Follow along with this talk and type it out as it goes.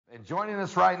And joining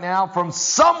us right now from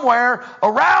somewhere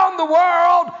around the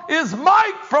world is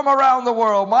Mike from around the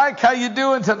world. Mike, how you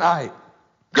doing tonight?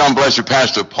 God bless you,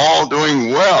 Pastor Paul.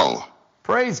 Doing well.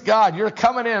 Praise God. You're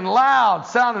coming in loud,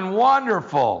 sounding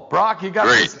wonderful. Brock, you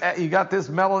got this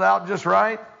mellowed out just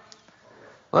right?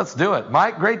 Let's do it.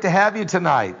 Mike, great to have you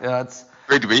tonight. It's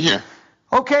great to be here.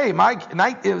 Okay, Mike,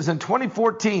 it was in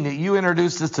 2014 that you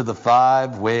introduced us to the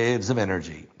 5 waves of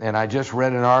energy. And I just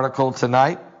read an article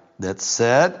tonight that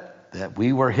said that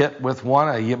we were hit with one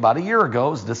about a year ago.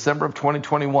 It was December of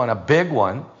 2021, a big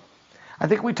one. I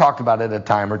think we talked about it a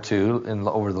time or two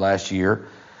over the last year.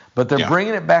 But they're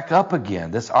bringing it back up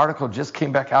again. This article just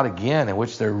came back out again in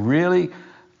which they're really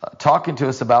talking to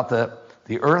us about the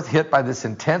Earth hit by this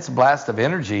intense blast of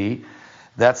energy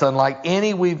that's unlike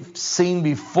any we've seen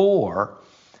before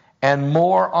and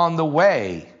more on the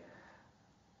way.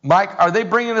 Mike, are they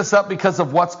bringing this up because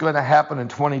of what's going to happen in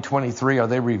 2023? Are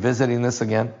they revisiting this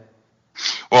again?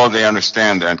 Well, they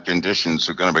understand that conditions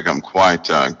are going to become quite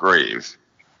grave.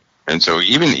 And so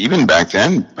even back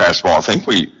then, Pastor Paul, I think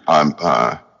we, if I'm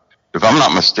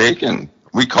not mistaken,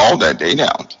 we called that date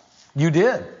out. You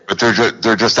did. But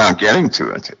they're just not getting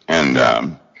to it.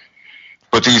 And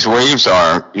but these waves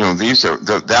are,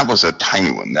 that was a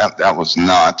tiny one. That was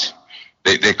not,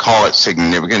 they call it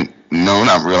significant. No,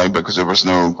 not really, because there was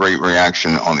no great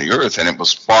reaction on the Earth, and it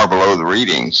was far below the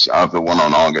readings of the one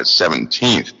on August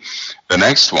 17th. The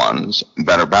next ones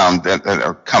that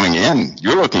are coming in,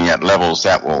 you're looking at levels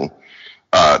that will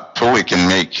totally can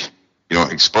make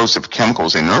explosive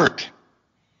chemicals inert.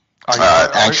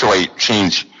 Actually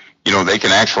change. They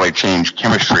can actually change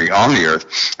chemistry on the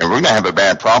Earth, and we're going to have a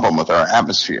bad problem with our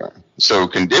atmosphere. So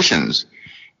conditions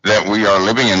that we are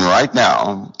living in right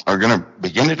now are going to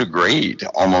begin to degrade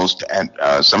almost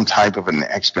at some type of an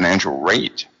exponential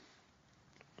rate.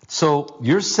 So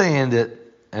you're saying that,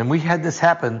 and we had this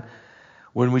happen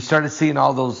when we started seeing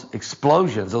all those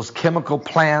explosions, those chemical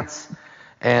plants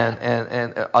and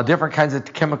different kinds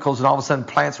of chemicals, and all of a sudden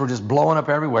plants were just blowing up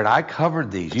everywhere. And I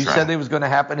covered these. You said it was going to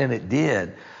happen, and it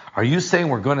did. Are you saying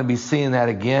we're going to be seeing that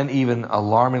again, even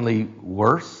alarmingly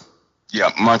worse? Yeah,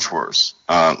 much worse.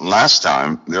 Last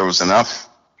time, there was enough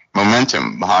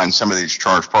momentum behind some of these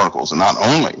charged particles, and not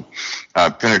only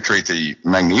penetrate the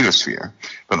magnetosphere,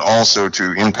 but also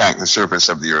to impact the surface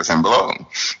of the Earth and below.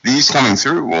 These coming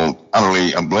through will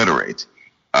utterly obliterate.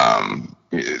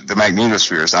 The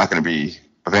magnetosphere is not going to be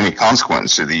of any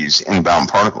consequence to these inbound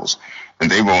particles,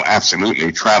 and they will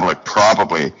absolutely travel at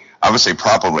probably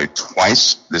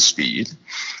twice the speed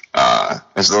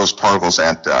as those particles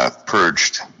that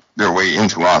purged their way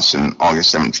into us in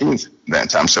August 17th that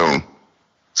time. So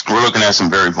we're looking at some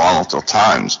very volatile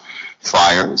times.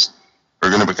 Fires are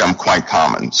going to become quite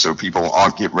common. So people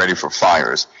ought to get ready for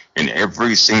fires in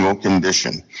every single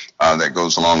condition that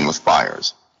goes along with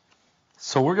fires.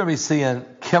 So we're going to be seeing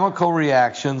chemical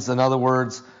reactions. In other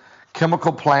words,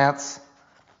 chemical plants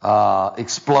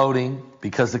exploding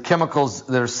because the chemicals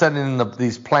that are set in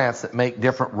these plants that make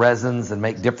different resins and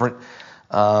make different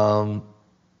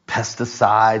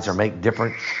pesticides or make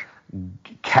different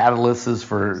catalysts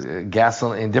for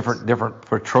gasoline and different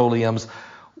petroleums.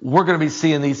 We're going to be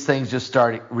seeing these things just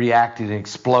start reacting and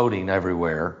exploding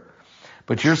everywhere.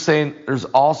 But you're saying there's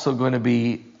also going to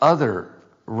be other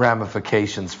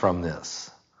ramifications from this.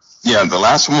 Yeah, the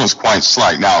last one was quite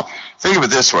slight. Now, think of it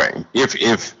this way. If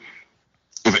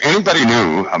anybody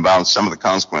knew about some of the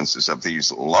consequences of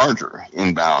these larger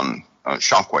inbound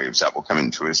shock waves that will come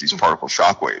into us, these particle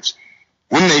shock waves,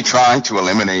 wouldn't they try to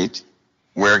eliminate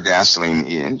where gasoline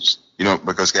is?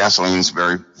 Because gasoline is a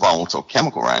very volatile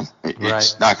chemical, right?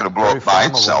 It's not going to blow up by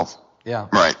itself. Yeah.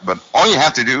 Right. But all you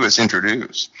have to do is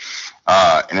introduce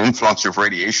an influx of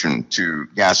radiation to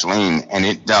gasoline, and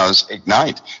it does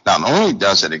ignite. Not only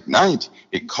does it ignite,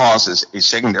 it causes a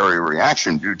secondary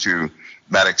reaction due to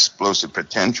that explosive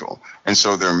potential. And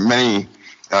so there are many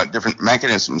different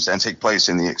mechanisms that take place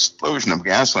in the explosion of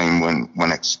gasoline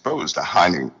when exposed to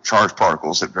highly charged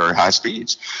particles at very high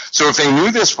speeds. So if they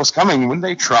knew this was coming, wouldn't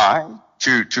they try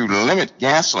to limit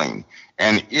gasoline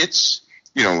and its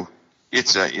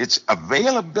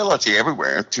availability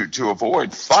everywhere to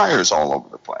avoid fires all over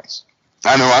the place?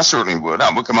 I know I certainly would.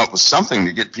 I would come up with something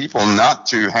to get people not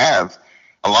to have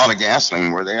a lot of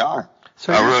gasoline where they are.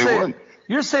 So I really would.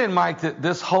 You're saying, Mike, that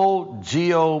this whole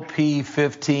GOP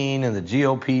 15 and the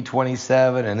GOP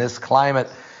 27 and this climate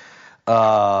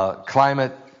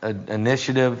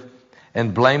initiative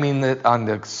and blaming it on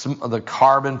the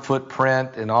carbon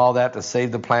footprint and all that to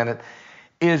save the planet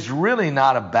is really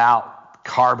not about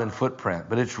carbon footprint,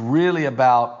 but it's really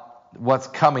about what's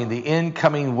coming, the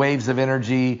incoming waves of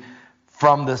energy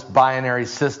from this binary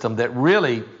system that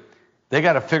really They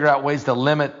got to figure out ways to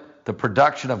limit the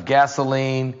production of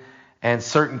gasoline and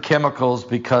certain chemicals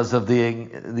because of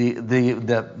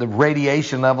the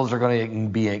radiation levels are going to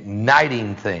be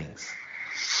igniting things.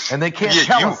 And they can't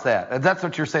tell us that. And that's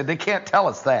what you're saying. They can't tell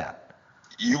us that.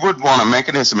 You would want a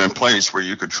mechanism in place where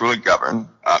you could truly govern,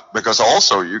 because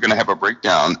also you're going to have a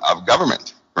breakdown of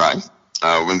government, right?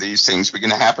 When these things begin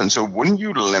to happen. So wouldn't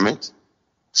you limit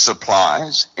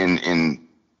supplies in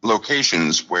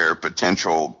locations where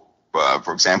potential,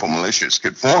 for example, militias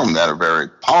could form that are very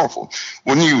powerful?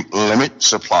 Wouldn't you limit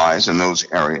supplies in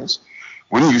those areas?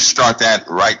 Wouldn't you start that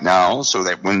right now so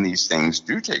that when these things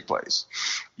do take place,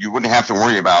 you wouldn't have to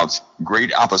worry about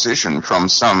great opposition from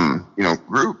some,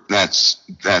 group that's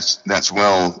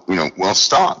well, well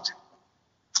stocked?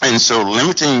 And so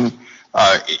limiting,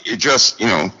 it just,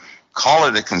 call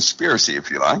it a conspiracy if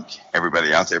you like,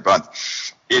 everybody out there, but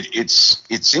it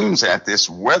seems that this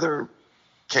weather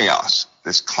chaos,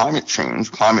 this climate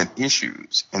change, climate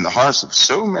issues in the hearts of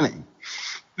so many,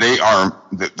 they are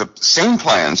the same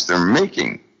plans they're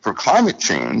making for climate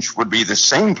change would be the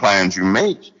same plans you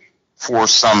make for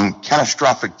some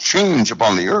catastrophic change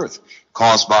upon the earth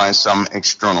caused by some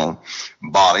external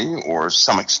body or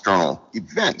some external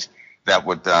event that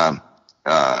would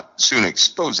soon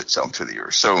expose itself to the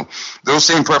earth. So those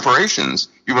same preparations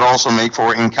you would also make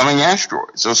for incoming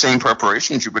asteroids. Those same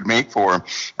preparations you would make for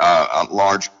a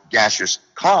large gaseous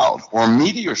cloud or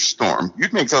meteor storm.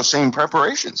 You'd make those same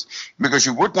preparations because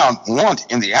you would not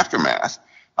want in the aftermath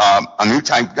a new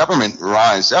type government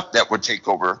rise up that would take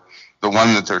over the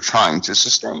one that they're trying to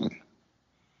sustain.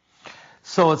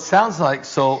 So it sounds like,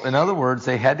 in other words,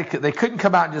 they couldn't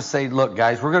come out and just say, look,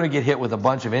 guys, we're going to get hit with a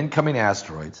bunch of incoming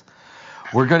asteroids.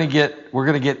 We're going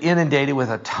to get inundated with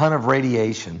a ton of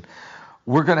radiation.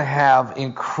 We're going to have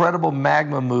incredible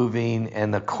magma moving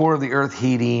and the core of the earth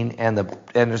heating and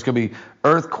there's going to be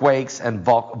earthquakes and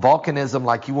volcanism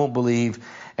like you won't believe.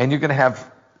 And you're going to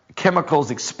have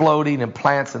chemicals exploding and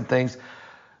plants and things.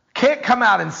 Can't come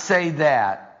out and say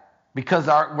that because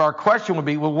our question would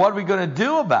be, well, what are we going to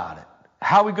do about it?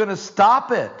 How are we going to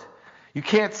stop it? You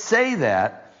can't say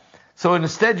that. So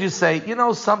instead you say,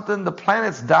 something, the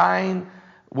planet's dying.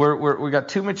 We got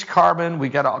too much carbon. We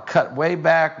got to cut way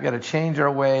back. We got to change our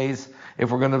ways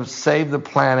if we're going to save the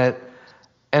planet.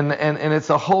 And it's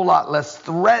a whole lot less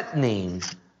threatening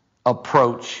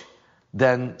approach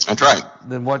than That's right.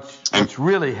 than what's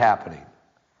really happening.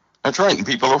 That's right. And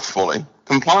people are fully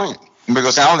compliant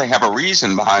because now they have a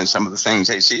reason behind some of the things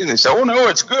they see, and they say, "Oh no,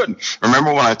 it's good."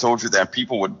 Remember when I told you that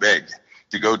people would beg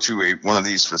to go to one of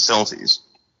these facilities?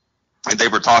 And they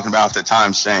were talking about at the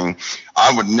time saying,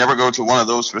 I would never go to one of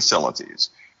those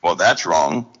facilities. Well, that's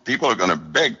wrong. People are going to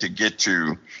beg to get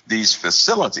to these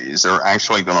facilities. They're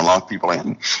actually going to lock people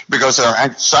in because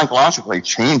they're psychologically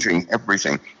changing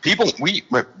everything. There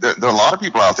are a lot of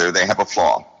people out there, they have a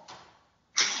flaw.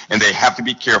 And they have to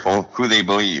be careful who they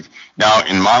believe. Now,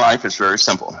 in my life, it's very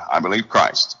simple. I believe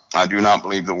Christ. I do not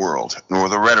believe the world, nor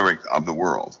the rhetoric of the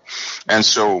world. And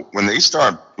so when they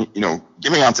start,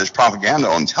 giving out this propaganda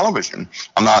on television,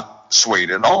 I'm not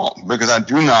swayed at all because I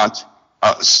do not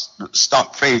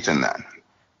stop faith in that.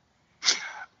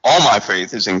 All my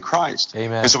faith is in Christ.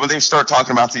 Amen. And so when they start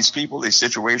talking about these people, these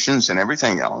situations and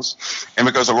everything else, and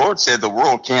because the Lord said the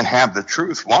world can't have the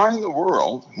truth, why in the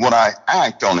world would I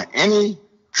act on any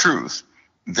truth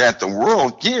that the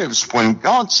world gives when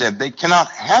God said they cannot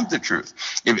have the truth?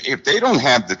 If they don't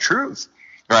have the truth,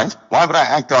 right, why would I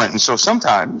act on it? And so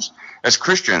sometimes as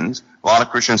Christians, a lot of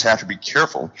Christians have to be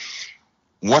careful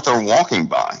what they're walking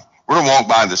by. We're to walk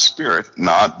by the Spirit,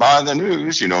 not by the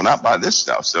news, not by this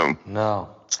stuff. So no.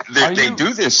 They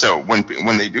do this. So when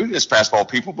they do this, Pastor Paul,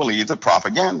 people believe the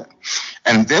propaganda.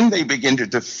 And then they begin to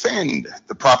defend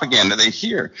the propaganda they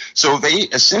hear. So they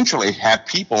essentially have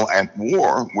people at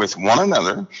war with one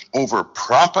another over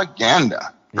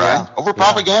propaganda, right? Over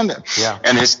propaganda. Yeah.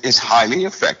 And it's highly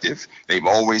effective. They've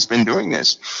always been doing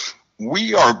this.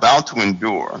 We are about to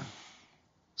endure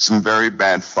some very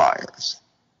bad fires.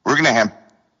 We're going to have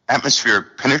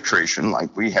atmospheric penetration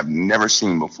like we have never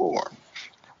seen before.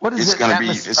 What is it's it? Going to be.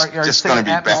 It's just going to be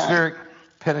atmospheric bad.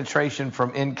 Penetration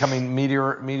from incoming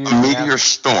meteor. A meteor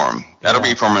storm. That'll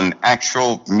be from an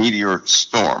actual meteor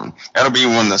storm. That'll be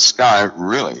when the sky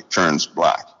really turns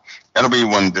black. That'll be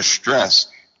when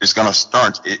distress is going to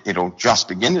start. It'll just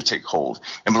begin to take hold.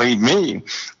 And believe me,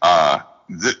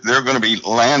 there are going to be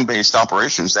land-based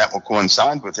operations that will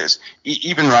coincide with this.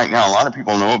 Even right now, a lot of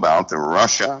people know about the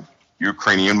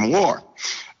Russia-Ukrainian war.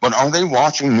 But are they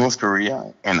watching North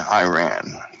Korea and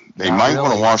Iran? They might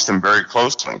want to watch them very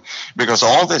closely, because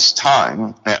all this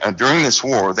time, during this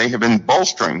war, they have been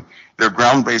bolstering their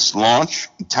ground-based launch,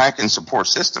 attack, and support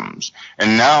systems.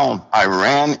 And now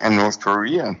Iran and North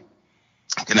Korea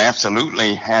can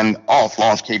absolutely hand off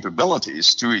launch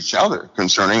capabilities to each other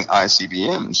concerning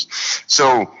ICBMs.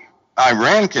 So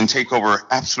Iran can take over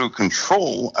absolute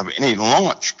control of any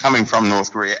launch coming from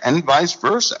North Korea, and vice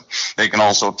versa. They can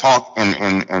also talk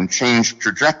and change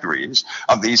trajectories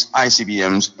of these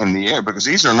ICBMs in the air, because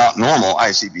these are not normal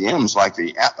ICBMs like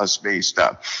the Atlas-based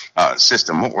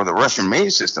system or the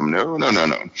Russian-made system. No.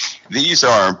 These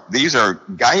are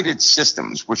guided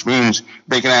systems, which means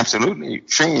they can absolutely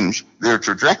change their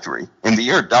trajectory in the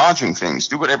air, dodging things,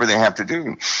 do whatever they have to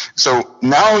do. So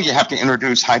now you have to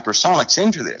introduce hypersonics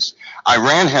into this.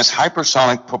 Iran has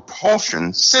hypersonic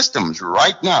propulsion systems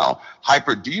right now.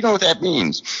 Do you know what that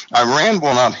means? Iran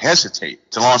will not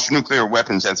hesitate to launch nuclear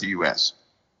weapons at the U.S.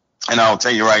 And I'll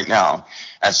tell you right now,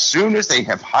 as soon as they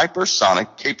have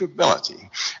hypersonic capability,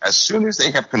 as soon as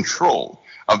they have control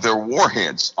of their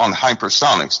warheads on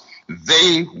hypersonics,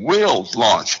 they will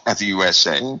launch at the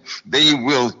USA. They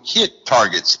will hit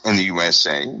targets in the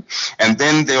USA, and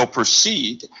then they'll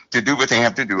proceed to do what they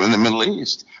have to do in the Middle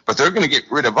East. But they're going to get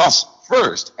rid of us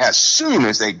first. As soon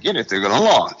as they get it, they're going to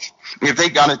launch. If they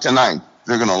got it tonight,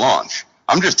 they're going to launch.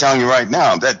 I'm just telling you right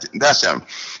now that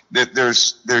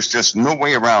there's just no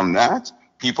way around that.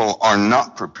 People are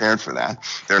not prepared for that.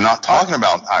 They're not talking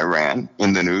about Iran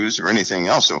in the news or anything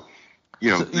else. So,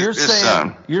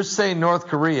 so you're saying North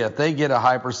Korea, if they get a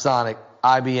hypersonic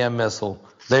IBM missile,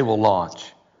 they will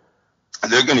launch.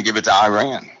 They're going to give it to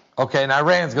Iran. Okay, and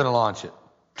Iran's going to launch it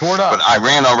toward us. But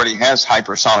Iran already has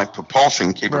hypersonic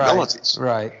propulsion capabilities.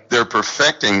 Right. They're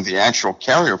perfecting the actual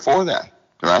carrier for that.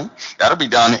 Right. That'll be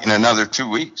done in another 2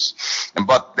 weeks.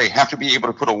 But they have to be able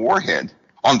to put a warhead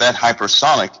on that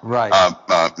hypersonic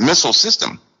missile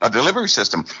system, a delivery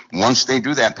system. Once they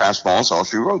do that, past balls, all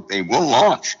she wrote, they will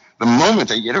launch the moment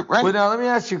they get it right. Well, now let me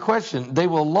ask you a question. They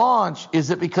will launch.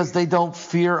 Is it because they don't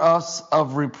fear us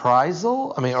of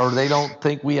reprisal? I mean, or they don't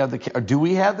think we have or do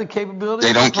we have the capability?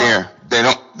 They don't care. They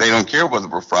don't care what the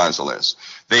reprisal is.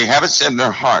 They have it set in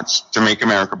their hearts to make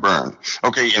America burn.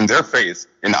 Okay, in their faith,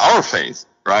 in our faith,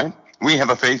 right? We have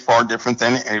a faith far different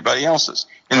than anybody else's.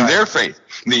 In their faith,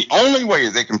 the only way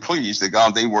they can please the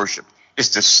God they worship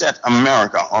is to set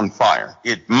America on fire.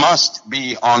 It must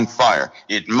be on fire.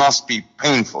 It must be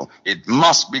painful. It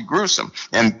must be gruesome.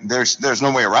 And there's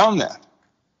no way around that.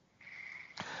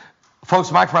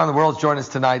 Folks, Mike around the world has joined us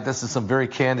tonight. This is some very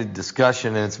candid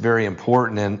discussion, and it's very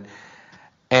important.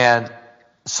 And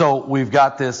so we've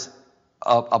got this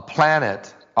a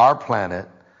planet, our planet,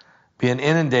 being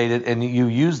inundated, and you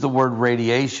use the word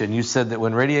radiation. You said that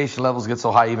when radiation levels get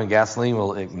so high, even gasoline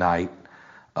will ignite.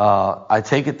 I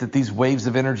take it that these waves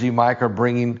of energy, Mike, are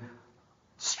bringing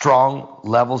strong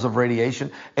levels of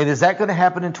radiation. And is that going to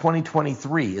happen in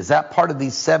 2023? Is that part of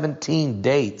these 17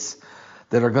 dates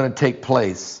that are going to take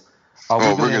place? Are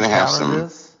we going to encounter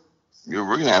this? We're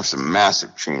going to have some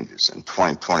massive changes in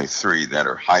 2023 that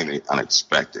are highly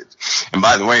unexpected. And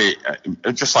by the way,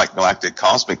 just like galactic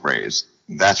cosmic rays,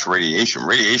 that's radiation.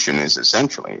 Radiation is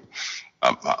essentially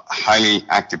highly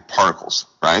active particles,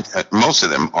 right? Most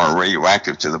of them are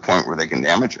radioactive to the point where they can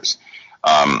damage us.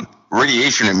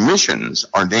 Radiation emissions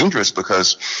are dangerous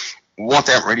because what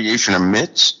that radiation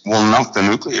emits will knock the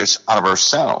nucleus out of our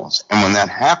cells. And when that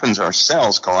happens, our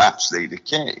cells collapse, they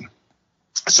decay.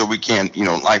 So we can't,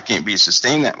 life can't be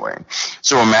sustained that way.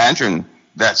 So imagine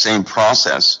that same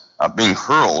process being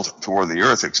hurled toward the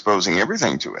earth, exposing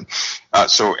everything to it.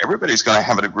 So everybody's going to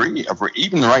have a degree of,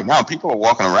 even right now, people are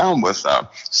walking around with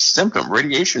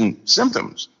radiation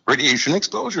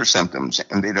exposure symptoms,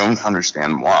 and they don't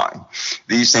understand why.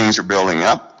 These things are building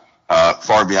up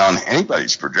far beyond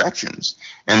anybody's projections.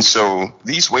 And so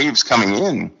these waves coming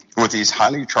in with these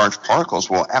highly charged particles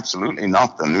will absolutely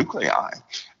knock the nuclei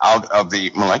out of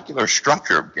the molecular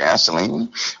structure of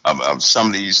gasoline, of some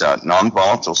of these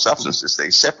non-volatile substances. They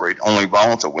separate only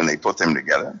volatile when they put them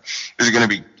together. There's going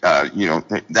to be,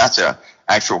 that's a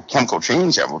actual chemical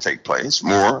change that will take place,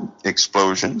 more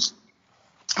explosions,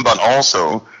 but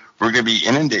also we're going to be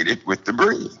inundated with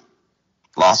debris.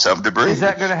 Lots of debris. Is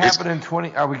that going to happen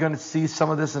are we going to see some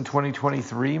of this in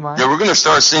 2023, Mike? Yeah, we're going to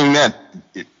start seeing that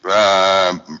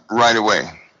right away.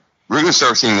 We're going to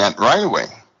start seeing that right away.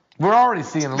 We're already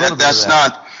seeing a little bit of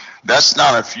that. That's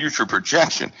not a future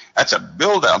projection. That's a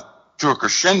build-up to a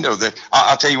crescendo that,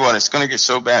 I'll tell you what, it's going to get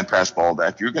so bad, Pastor Paul,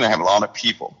 that you're going to have a lot of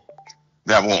people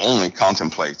that will only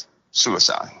contemplate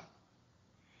suicide.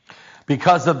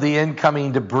 Because of the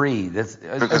incoming debris. Because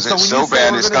it's so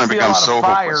bad, it's going to become so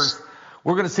hopeless.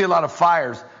 We're going to see a lot of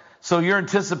fires. So you're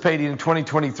anticipating in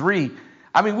 2023.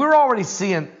 I mean, we're already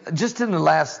seeing, just in the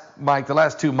last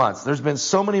 2 months, there's been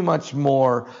so much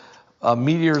more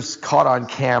meteors caught on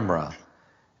camera.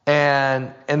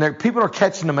 And people are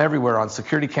catching them everywhere on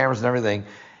security cameras and everything.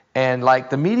 And like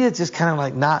the media is just kind of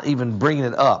like not even bringing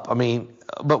it up. I mean,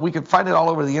 but we can find it all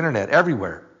over the internet,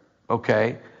 everywhere.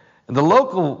 Okay. And the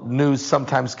local news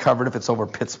sometimes covered if it's over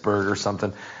Pittsburgh or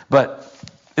something. But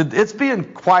it's being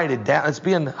quieted down. It's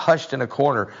being hushed in a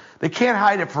corner. They can't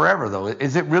hide it forever, though.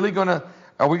 Is it really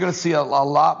are we going to see a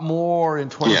lot more in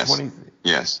 2020?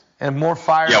 Yes. And more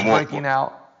fires breaking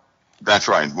out? That's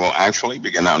right. We'll actually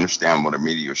begin to understand what a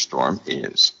meteor storm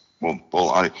is.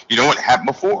 You know what happened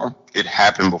before? It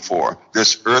happened before.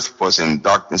 This earth was in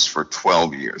darkness for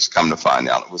 12 years. Come to find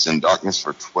out, it was in darkness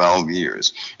for 12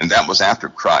 years. And that was after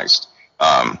Christ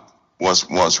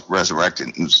was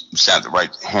resurrected and sat at the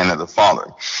right hand of the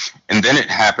Father. And then it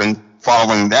happened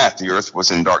following that. The earth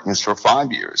was in darkness for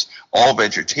 5 years. All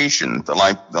vegetation,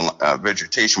 the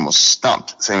vegetation was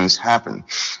stumped. Things happened.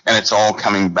 And it's all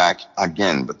coming back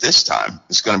again. But this time,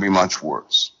 it's going to be much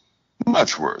worse.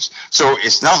 Much worse. So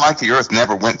it's not like the earth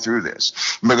never went through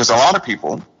this. Because a lot of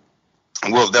people,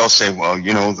 they'll say, well,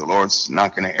 you know, the Lord's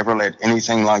not going to ever let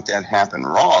anything like that happen.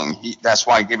 Wrong. That's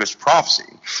why he gave us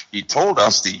prophecy. He told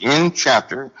us the end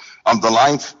chapter of the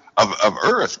life of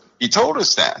earth. He told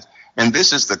us that. And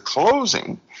this is the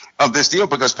closing of this deal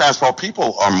because, Pastor Paul,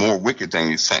 people are more wicked than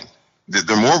you think.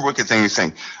 They're more wicked than you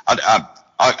think.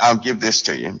 I'll give this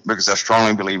to you because I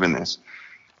strongly believe in this.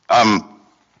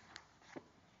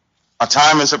 A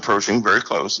time is approaching very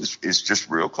close. It's just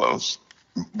real close.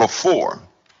 Before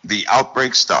the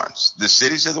outbreak starts, the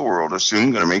cities of the world are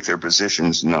soon going to make their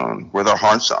positions known, where their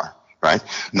hearts are, right?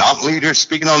 Not leaders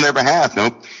speaking on their behalf.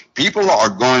 No, people are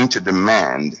going to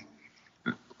demand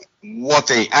what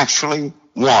they actually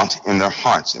want in their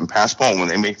hearts. And Pastor Paul, when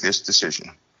they make this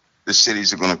decision, the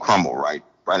cities are going to crumble right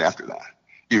after that.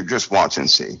 You just watch and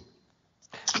see.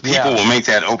 People will make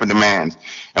that open demand.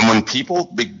 And when people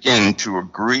begin to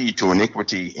agree to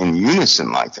iniquity in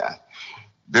unison like that,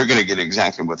 they're going to get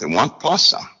exactly what they want, plus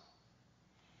some.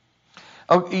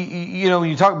 Oh, you know, when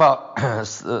you talk about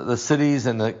the cities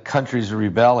and the countries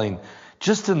rebelling,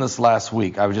 just in this last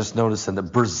week, I was just noticing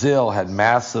that Brazil had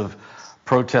massive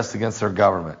protests against their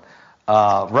government.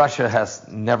 Russia has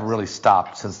never really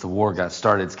stopped since the war got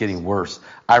started. It's getting worse.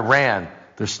 Iran,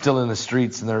 they're still in the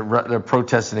streets and they're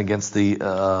protesting against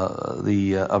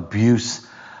the abuse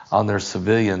on their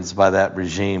civilians by that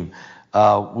regime.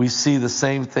 We see the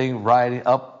same thing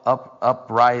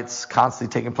riots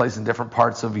constantly taking place in different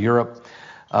parts of Europe.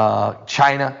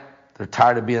 China, they're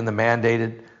tired of being the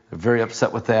mandated. They're very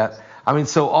upset with that. I mean,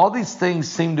 so all these things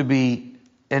seem to be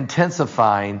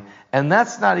intensifying, and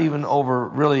that's not even over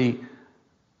really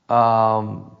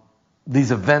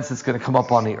these events that's going to come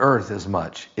up on the earth as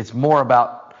much. It's more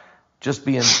about just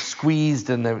being squeezed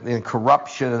and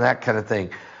corruption and that kind of thing.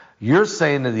 You're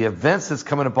saying that the events that's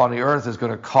coming up on the earth is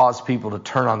going to cause people to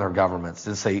turn on their governments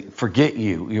and say, forget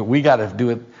you. We got to do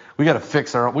it. We got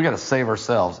to we got to save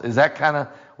ourselves. Is that kind of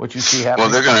what you see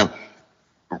happening? Well, they're going to,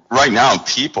 right now,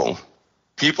 people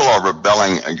are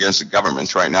rebelling against the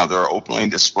governments right now. They're openly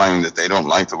displaying that they don't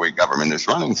like the way government is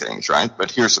running things, right?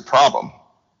 But here's the problem.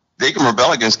 They can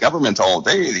rebel against government all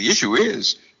day. The issue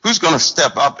is, who's going to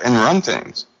step up and run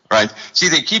things? Right. See,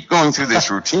 they keep going through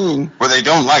this routine where they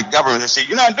don't like government. They say,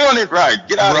 you're not doing it right.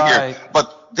 Get out of here.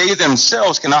 But they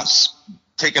themselves cannot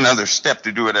take another step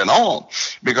to do it at all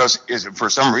because for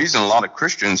some reason, a lot of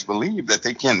Christians believe that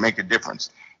they can't make a difference.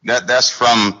 That's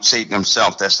from Satan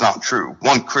himself. That's not true.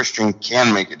 One Christian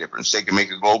can make a difference. They can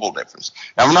make a global difference.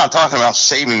 Now, we're not talking about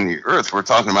saving the earth. We're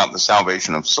talking about the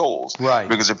salvation of souls. Right.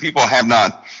 Because if people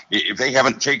if they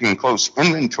haven't taken close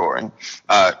inventory,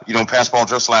 Pastor Paul,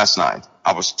 just last night,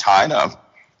 I was tied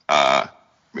up.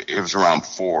 It was around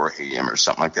 4 a.m. or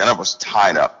something like that. I was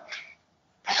tied up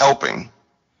helping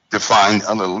to find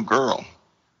a little girl.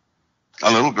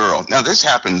 Now, this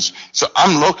happens. So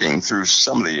I'm looking through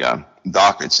some of the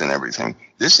dockets and everything.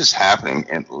 This is happening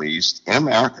at least in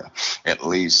America, at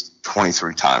least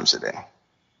 23 times a day,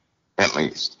 at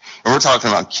least. And we're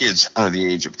talking about kids under the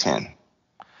age of 10,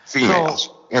 females,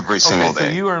 every single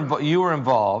day. So you were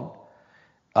involved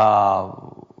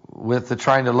with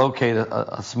trying to locate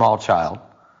a small child,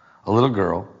 a little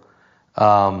girl,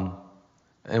 and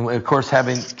of course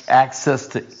having access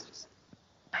to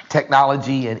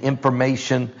technology and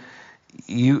information.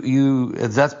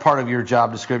 That's part of your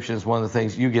job description. Is one of the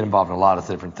things you get involved in a lot of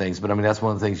different things, but I mean that's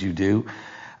one of the things you do.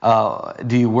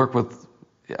 Do you work with?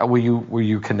 Were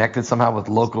you connected somehow with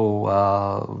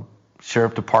local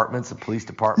sheriff departments and police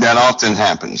departments? That often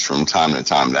happens from time to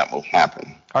time. That will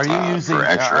happen. Are you using for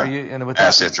extra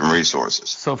assets and resources?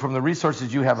 So from the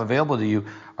resources you have available to you,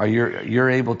 you're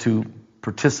able to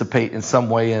participate in some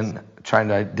way in trying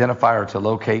to identify or to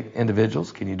locate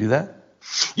individuals? Can you do that?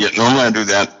 Yeah, normally I do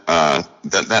that.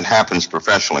 That happens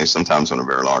professionally, sometimes on a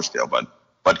very large scale, but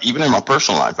even in my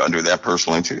personal life, I do that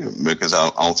personally too, because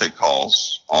I'll take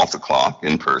calls off the clock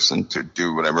in person to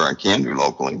do whatever I can do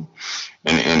locally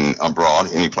and abroad,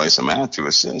 any place I'm at, to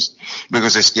assist,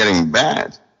 because it's getting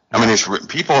bad. I mean,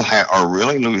 people are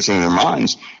really losing their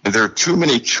minds, and there are too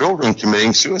many children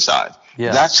committing suicide.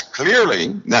 Yeah. That's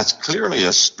clearly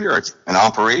a spirit, an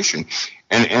operation.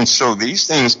 And so these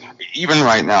things, even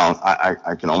right now,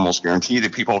 I can almost guarantee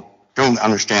that people don't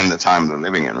understand the time they're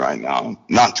living in right now,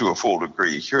 not to a full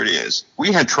degree. Here it is.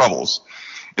 We had troubles,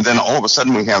 and then all of a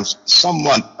sudden we have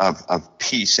somewhat of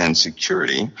peace and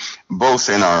security, both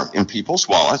in people's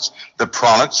wallets. The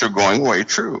products are going away,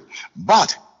 true,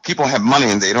 but people have money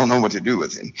and they don't know what to do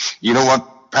with it. You know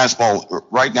what, Pastor Paul,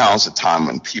 right now is a time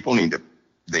when people need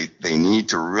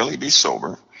to really be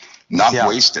sober, not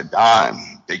waste a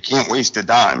dime. They can't waste a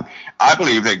dime. I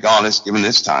believe that God has given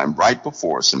this time right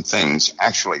before some things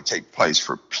actually take place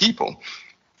for people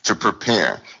to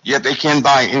prepare. Yet they can't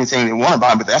buy anything they want to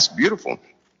buy, but that's beautiful.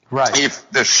 Right. If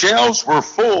the shelves were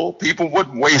full, people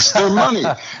would waste their money.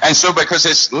 And so because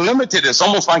it's limited, it's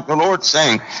almost like the Lord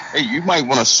saying, hey, you might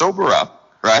want to sober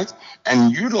up, right?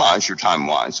 And utilize your time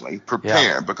wisely,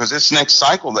 prepare, because this next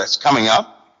cycle that's coming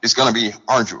up is going to be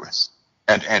arduous.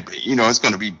 And it's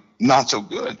going to be not so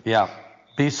good. Yeah.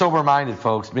 Be sober-minded,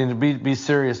 folks. Be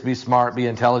serious, be smart, be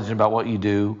intelligent about what you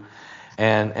do,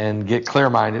 and get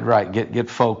clear-minded, right? Get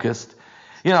focused.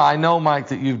 I know, Mike,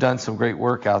 that you've done some great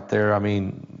work out there. I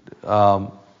mean,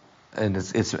 and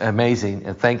it's amazing,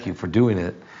 and thank you for doing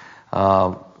it.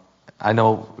 I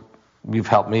know you've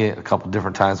helped me a couple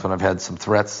different times when I've had some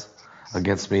threats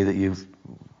against me that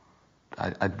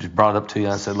I just brought it up to you.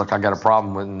 And I said, look, I got a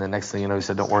problem. And the next thing you know, you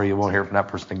said, don't worry, you won't hear from that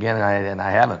person again. And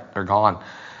I haven't. They're gone.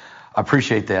 I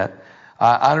appreciate that.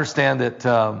 I understand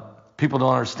that people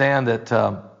don't understand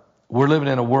that we're living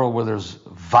in a world where there's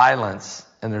violence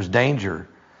and there's danger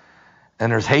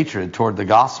and there's hatred toward the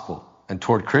gospel and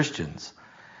toward Christians.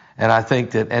 And I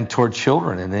think and toward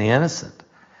children and the innocent.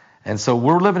 And so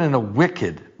we're living in a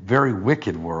wicked, very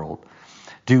wicked world.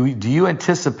 Do you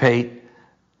anticipate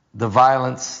the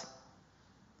violence,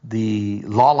 the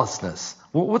lawlessness?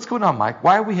 What's going on, Mike?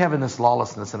 Why are we having this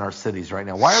lawlessness in our cities right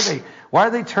now? Why are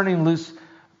they turning loose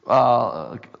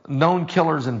known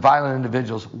killers and violent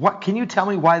individuals? Can you tell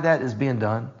me why that is being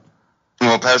done?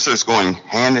 Well, Pastor, it's going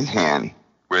hand in hand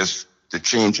with the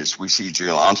changes we see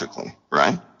geologically,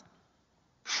 right?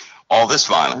 All this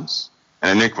violence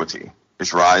and iniquity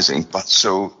is rising, but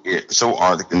so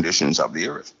are the conditions of the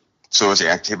earth. So is the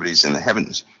activities in the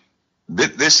heavens.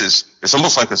 It's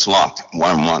almost like it's locked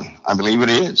one-on-one. I believe it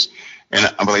is. And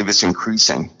I believe it's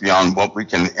increasing beyond what we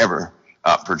can ever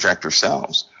project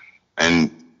ourselves.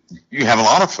 And you have a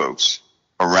lot of folks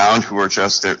around who are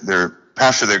just,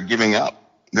 Pastor, they're giving up.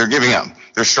 They're giving up.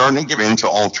 They're starting to give in to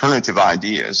alternative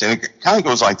ideas. And it kind of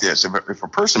goes like this. If a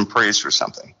person prays for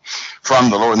something from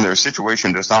the Lord and their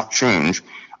situation does not change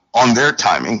on their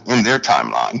timing, in their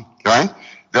timeline, right?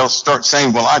 They'll start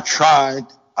saying, well, I tried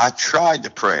to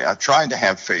pray. I tried to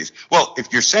have faith. Well,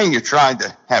 if you're saying you tried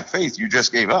to have faith, you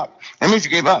just gave up. That means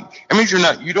you gave up. That means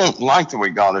you don't like the way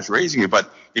God is raising you.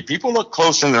 But if people look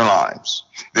close in their lives,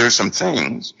 there's some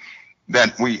things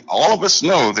that all of us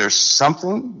know there's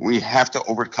something we have to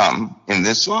overcome in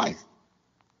this life.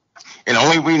 And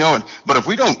only we know it. But if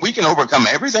we don't, we can overcome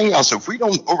everything else. If we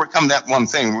don't overcome that one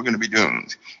thing, we're going to be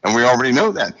doomed. And we already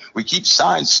know that. We keep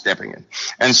sidestepping it.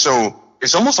 And so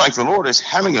it's almost like the Lord is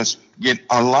having us get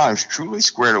our lives truly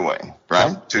squared away,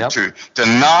 right? Yep. To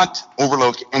not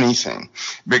overlook anything,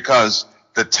 because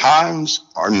the times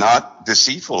are not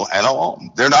deceitful at all.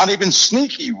 They're not even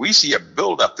sneaky. We see a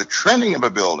buildup, the trending of a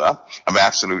buildup of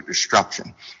absolute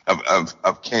destruction,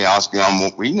 of chaos beyond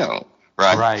what we know,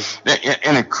 right? Right.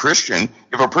 And a Christian,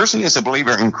 if a person is a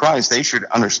believer in Christ, they should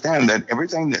understand that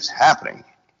everything that's happening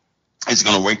is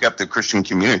going to wake up the Christian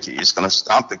community. It's going to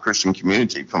stop the Christian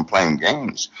community from playing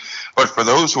games. But for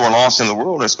those who are lost in the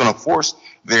world, it's going to force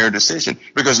their decision,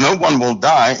 because no one will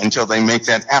die until they make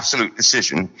that absolute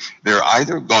decision. They're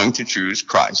either going to choose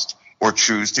Christ or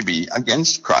choose to be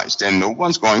against Christ, and no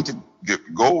one's going to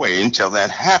go away until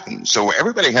that happens. So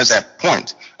everybody has that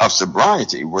point of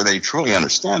sobriety where they truly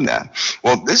understand that.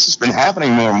 Well, this has been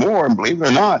happening more and more, and believe it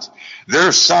or not, there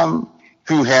are some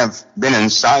who have been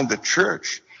inside the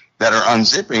church that are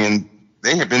unzipping, and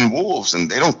They have been wolves,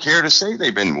 and they don't care to say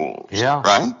they've been wolves. Yeah,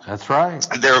 right? That's right.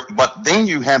 But then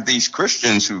you have these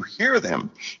Christians who hear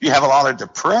them. You have a lot of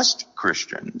depressed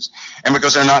Christians. And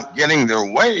because they're not getting their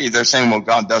way, they're saying, well,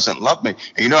 God doesn't love me.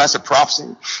 And that's a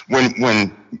prophecy.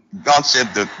 When God said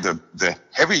the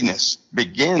heaviness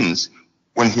begins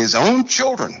when his own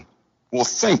children will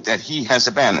think that he has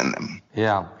abandoned them.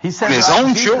 Yeah. He said, when his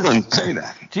own children say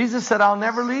that. Jesus said, I'll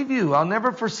never leave you. I'll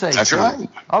never forsake you. That's right.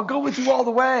 I'll go with you all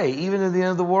the way, even to the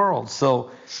end of the world.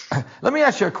 So let me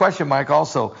ask you a question, Mike,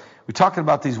 also. We're talking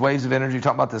about these waves of energy,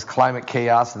 talking about this climate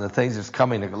chaos and the things that's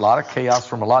coming, a lot of chaos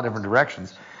from a lot of different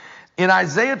directions. In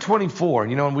Isaiah 24,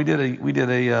 and we did a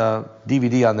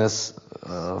DVD on this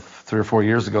 3 or 4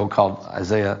 years ago called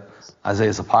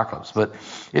Isaiah's Apocalypse. But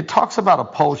it talks about a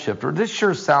pole shifter. This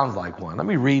sure sounds like one. Let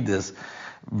me read this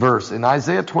verse. In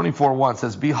Isaiah 24:1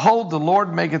 says, Behold, the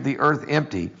Lord maketh the earth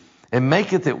empty, and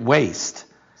maketh it waste,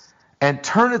 and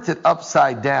turneth it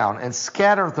upside down, and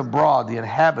scattereth abroad the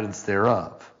inhabitants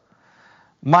thereof.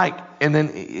 Mike, and then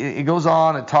it goes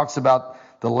on, it talks about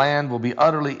the land will be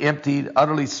utterly emptied,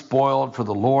 utterly spoiled, for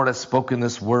the Lord has spoken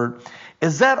this word.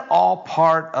 Is that all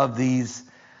part of these,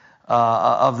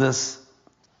 of this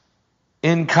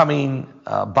incoming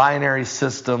binary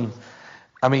system?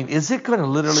 I mean, is it going to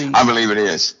literally... I believe it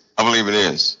is.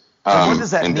 What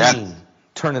does that mean,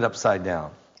 turn it upside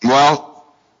down? Well,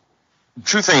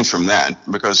 two things from that,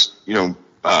 because,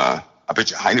 I bet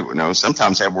you Heidi would know.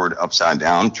 Sometimes that word upside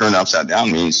down, turn upside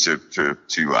down, means to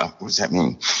what does that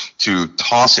mean? To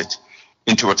toss it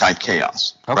into a tight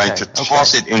chaos, right? To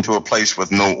toss it into a place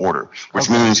with no order, which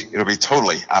means it'll be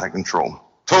totally out of control.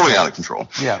 Totally out of control.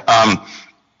 Yeah.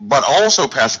 But also,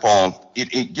 Pastor Paul,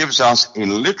 it gives us a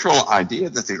literal idea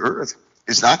that the earth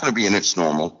is not going to be in its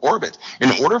normal orbit.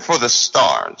 In order for the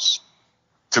stars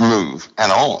to move at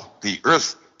all, the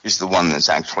earth is the one that's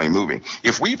actually moving.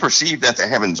 If we perceive that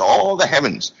all the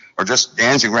heavens are just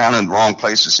dancing around in the wrong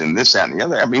places in this, that, and the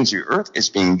other, that means the earth is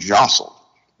being jostled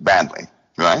badly,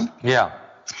 right? Yeah.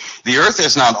 The earth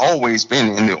has not always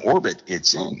been in the orbit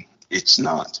it's in. It's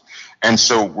not. And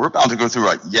so we're about to go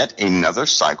through yet another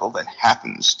cycle that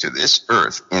happens to this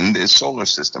earth in this solar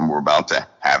system. We're about to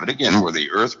have it again where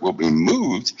the earth will be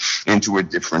moved into a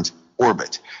different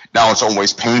orbit. Now, it's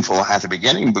always painful at the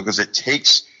beginning because it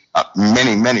takes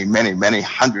many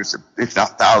hundreds of, if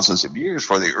not thousands of years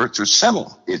for the earth to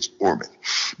settle its orbit.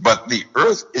 But the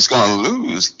earth is going to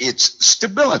lose its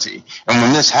stability. And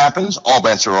when this happens, all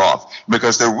bets are off,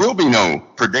 because there will be no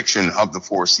prediction of the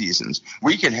 4 seasons.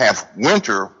 We could have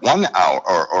winter 1 hour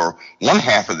or one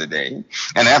half of the day,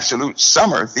 and absolute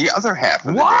summer the other half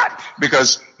of the day.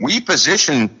 Because we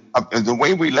position the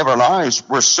way we live our lives,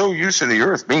 we're so used to the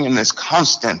earth being in this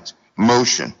constant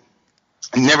motion,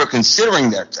 and never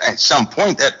considering that at some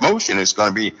point that motion is going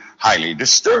to be highly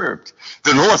disturbed.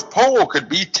 The North Pole could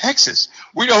be Texas.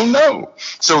 We don't know.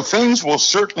 So things will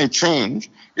certainly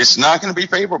change. It's not going to be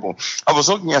favorable. I was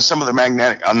looking at some of the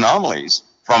magnetic anomalies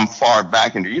from far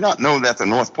back, and do you not know that the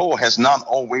North Pole has not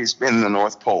always been the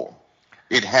North Pole?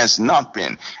 It has not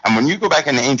been. And when you go back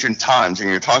in ancient times and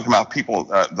you're talking about people,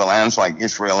 the lands like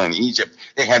Israel and Egypt,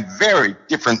 they had very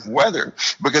different weather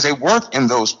because they weren't in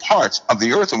those parts of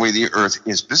the earth the way the earth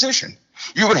is positioned.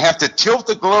 You would have to tilt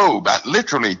the globe,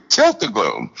 literally tilt the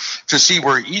globe, to see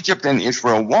where Egypt and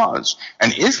Israel was.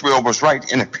 And Israel was right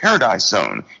in a paradise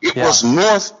zone. It was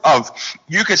north of,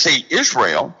 you could say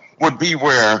Israel would be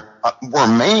where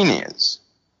Maine is.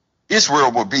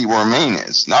 Israel would be where Maine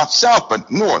is, not south,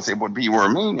 but north. It would be where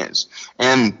Maine is.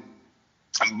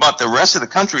 But the rest of the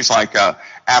countries like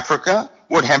Africa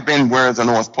would have been where the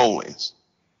North Pole is.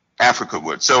 Africa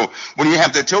would. So when you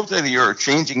have the tilt of the earth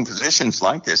changing positions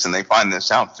like this, and they find this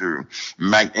out through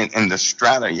in the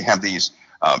strata, you have these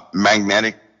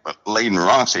magnetic laden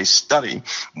rocks. They study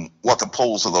what the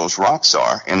poles of those rocks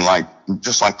are, and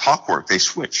just like clockwork, they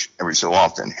switch every so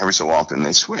often. Every so often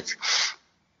they switch.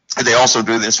 They also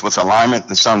do this with alignment,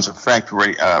 the sun's effect,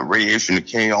 radiation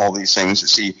decay, all these things, to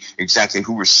see exactly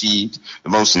who received the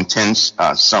most intense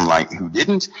sunlight and who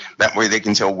didn't. That way they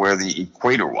can tell where the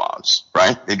equator was,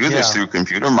 right? They do this through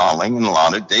computer modeling and a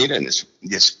lot of data, and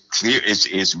it's clear.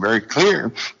 It's very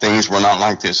clear things were not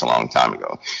like this a long time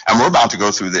ago. And we're about to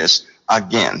go through this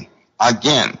again.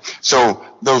 So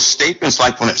those statements,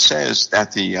 like when it says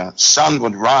that the sun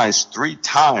would rise 3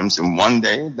 times in one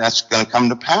day, that's going to come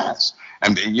to pass.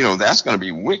 And, that's going to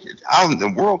be wicked. How in the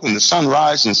world can the sun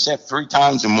rise and set 3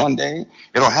 times in one day?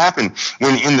 It'll happen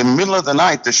when in the middle of the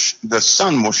night the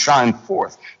sun will shine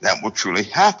forth. That will truly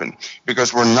happen,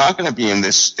 because we're not going to be in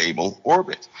this stable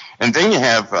orbit. And then you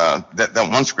have that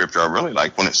one scripture I really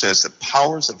like when it says the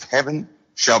powers of heaven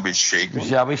shall be shaken.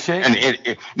 Shall be shaken.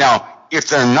 And now, if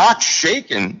they're not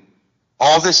shaken,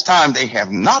 all this time they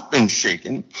have not been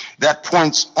shaken, that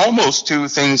points almost to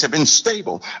things have been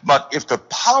stable. But if the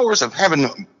powers of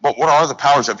heaven, but what are the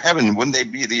powers of heaven? Wouldn't they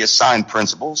be the assigned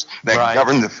principles that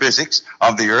govern the physics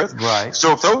of the earth? Right.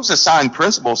 So if those assigned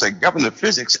principles that govern the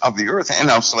physics of the earth and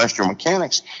of celestial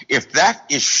mechanics, if that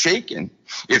is shaken,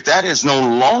 if that is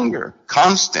no longer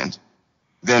constant,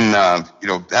 then,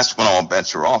 that's when all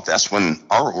bets are off. That's when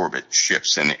our orbit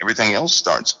shifts and everything else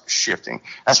starts shifting.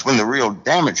 That's when the real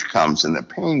damage comes and the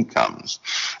pain comes.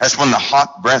 That's when the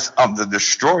hot breath of the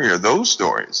destroyer, those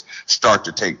stories, start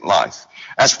to take life.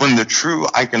 That's when the true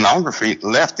iconography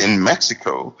left in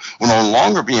Mexico will no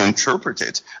longer be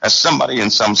interpreted as somebody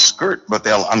in some skirt, but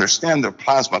they'll understand the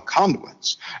plasma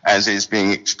conduits as is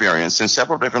being experienced in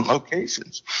several different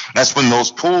locations. That's when those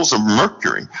pools of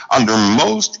mercury under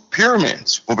most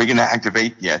pyramids will begin to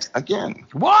activate yet again.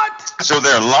 What? So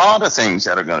there are a lot of things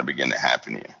that are going to begin to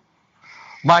happen here.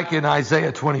 Mike, in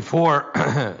Isaiah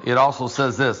 24, it also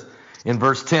says this in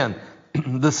verse 10,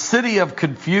 the city of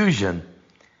confusion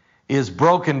is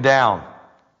broken down.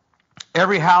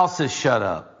 Every house is shut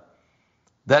up,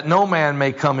 that no man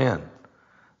may come in.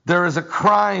 There is a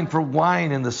crying for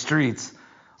wine in the streets.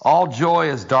 All joy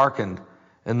is darkened,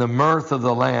 and the mirth of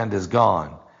the land is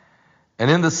gone.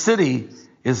 And in the city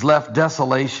is left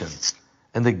desolation,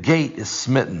 and the gate is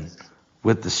smitten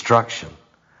with destruction.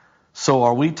 So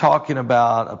are we talking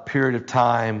about a period of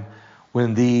time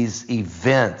when these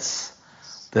events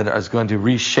that is going to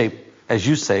reshape, as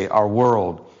you say, our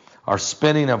world, our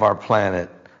spinning of our planet,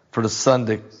 for the sun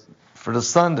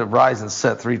to rise and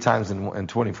set 3 times in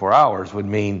 24 hours would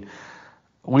mean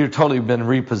we've totally been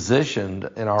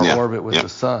repositioned in our orbit with the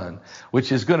sun,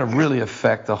 which is going to really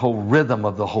affect the whole rhythm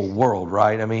of the whole world,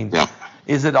 right? I mean,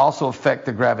 is it also affect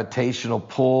the gravitational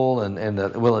pull and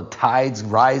will the tides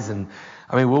rise? And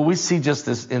I mean, will we see just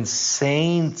this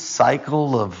insane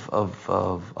cycle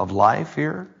of life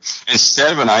here?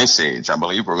 Instead of an ice age, I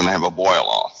believe we're going to have a boil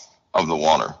off of the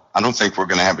water. I don't think we're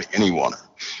going to have any water.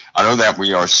 I know that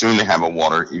we are soon to have a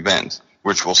water event,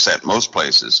 which will set most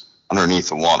places underneath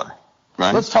the water.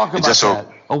 Right? Let's talk about that.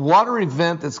 A water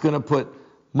event that's going to put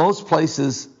most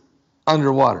places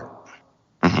underwater.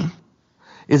 Mm-hmm.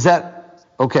 Is that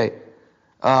okay?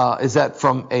 Is that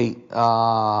from a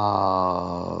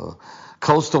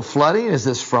coastal flooding? Is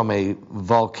this from a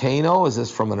volcano? Is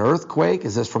this from an earthquake?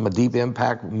 Is this from a deep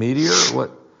impact meteor?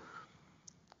 What?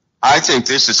 I think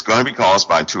this is going to be caused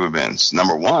by 2 events.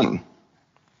 Number one,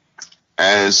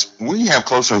 as we have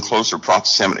closer and closer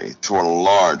proximity to a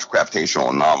large gravitational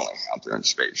anomaly out there in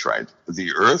space, right?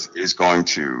 The Earth is going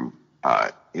to,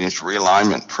 in its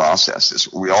realignment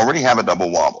processes, we already have a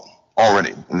double wobble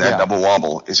already, and that double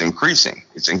wobble is increasing.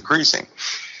 It's increasing.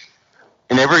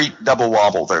 In every double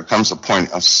wobble, there comes a point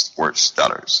where it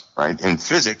stutters, right? In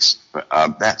physics,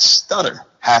 that stutter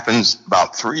happens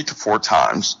about 3 to 4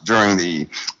 times during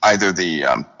either the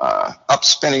up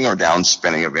spinning or down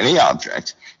spinning of any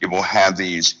object. It will have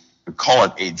these, we call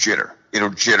it a jitter.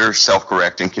 It'll jitter,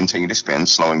 self-correct, and continue to spin,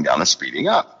 slowing down or speeding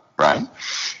up, right?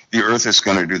 The Earth is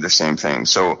going to do the same thing.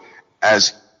 So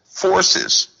as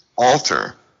forces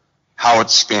alter how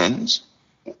it spins,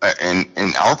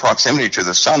 in our proximity to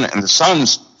the sun, and the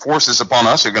sun's forces upon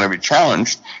us are going to be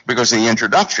challenged because the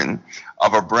introduction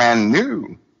of a brand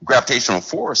new gravitational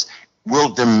force will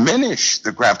diminish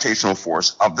the gravitational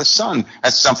force of the sun.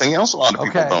 That's something else a lot of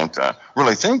people don't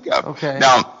really think of.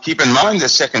 Now, keep in mind the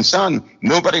second sun,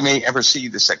 nobody may ever see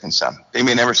the second sun. They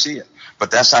may never see it, but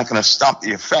that's not going to stop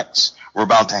the effects we're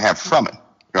about to have from it,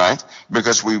 right?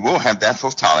 Because we will have that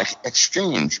photonic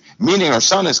exchange, meaning our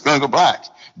sun is going to go black.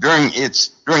 During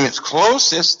its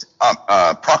closest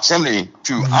proximity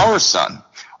to our sun,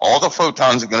 all the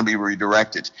photons are going to be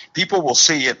redirected. People will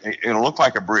see it. It'll look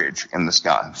like a bridge in the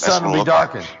sky. The sun will be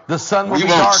darkened. The sun will be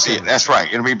darkened. We won't see it. That's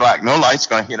right. It'll be black. No light's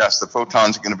going to hit us. The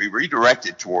photons are going to be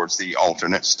redirected towards the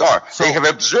alternate star. They have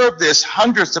observed this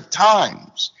hundreds of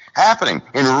times happening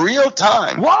in real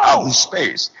time out in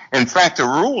space. In fact, the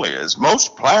rule is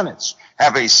most planets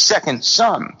have a second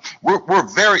sun.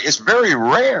 It's very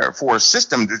rare for a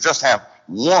system to just have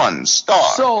one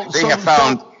star.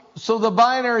 So the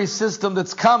binary system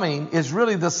that's coming is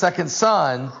really the second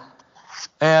sun,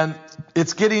 and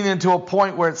it's getting into a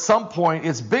point where at some point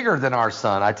it's bigger than our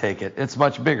sun, I take it. It's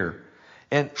much bigger.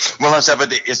 Well,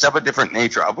 it's of a different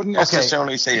nature. I wouldn't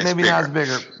necessarily say it's maybe bigger. Not as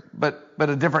bigger, but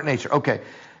a different nature. Okay.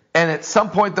 And at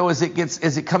some point, though, as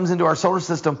it comes into our solar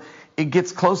system, it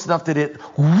gets close enough that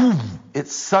it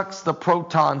sucks the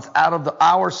protons out of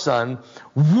our sun.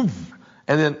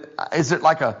 And then is it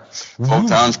like a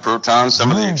photons, protons,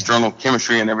 some of the external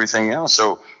chemistry and everything else.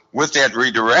 So with that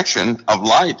redirection of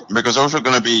light, because those are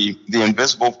going to be the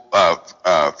invisible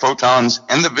photons,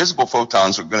 and the visible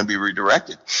photons are going to be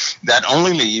redirected. That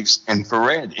only leaves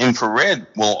infrared. Infrared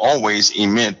will always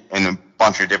emit in a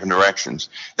bunch of different directions.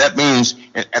 That means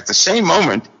at the same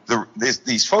moment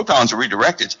these photons are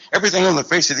redirected, everything on the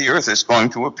face of the earth is going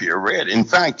to appear red. In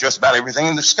fact, just about everything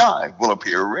in the sky will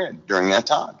appear red during that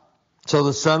time. So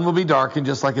the sun will be darkened,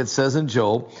 just like it says in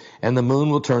Joel, and the moon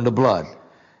will turn to blood.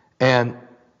 And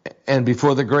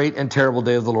before the great and terrible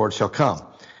day of the Lord shall come.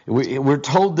 We're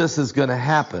told this is going to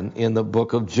happen in the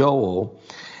book of Joel.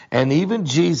 And even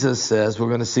Jesus says we're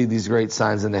going to see these great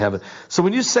signs in the heaven. So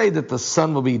when you say that the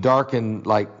sun will be darkened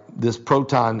like this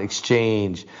proton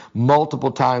exchange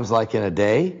multiple times like in a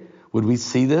day, would we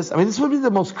see this? I mean, this would be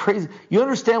the most crazy. You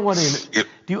understand do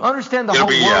you understand the whole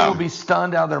world will be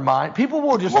stunned out of their mind? People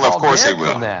will just fall dead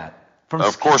from that.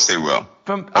 Of course they will.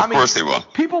 Of course they will.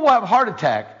 People will have a heart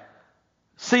attack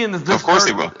seeing this. Of course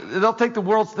they will. They'll think the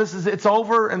world's, it's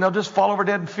over, and they'll just fall over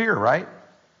dead in fear, right?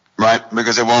 Right,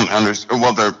 because they won't understand.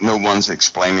 Well, no one's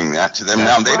explaining that to them.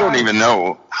 That's now they don't even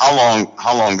know how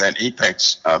long that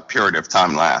apex period of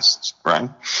time lasts. Right,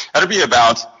 that'd be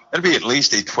at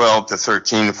least a 12 to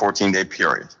 13 to 14 day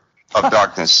period of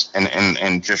darkness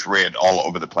and just red all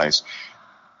over the place.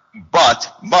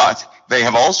 But they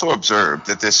have also observed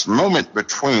that this moment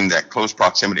between that close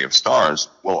proximity of stars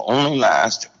will only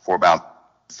last for about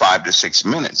 5 to 6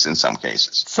 minutes in some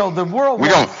cases. So the world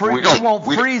won't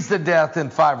freeze to death in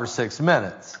 5 or 6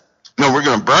 minutes. No, we're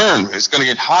going to burn. It's going to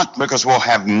get hot because we'll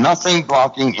have nothing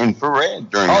blocking infrared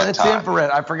during that time. Oh, it's the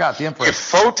infrared. I forgot the infrared. If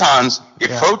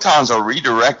photons are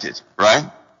redirected, right?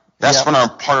 That's when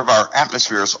part of our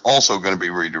atmosphere is also going to be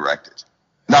redirected.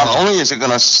 Not only is it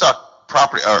going to suck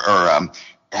property or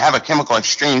have a chemical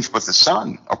exchange with the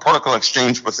sun, a particle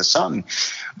exchange with the sun,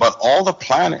 but all the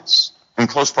planets in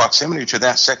close proximity to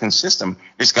that second system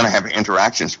is going to have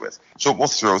interactions with. So it will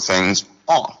throw things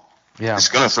off. Yeah. It's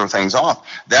going to throw things off.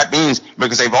 That means,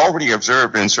 because they've already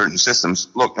observed in certain systems,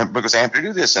 look, because they have to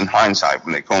do this in hindsight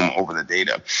when they comb over the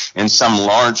data. In some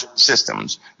large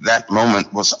systems, that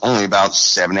moment was only about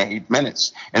 7 to 8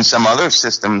 minutes. In some other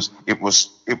systems, it was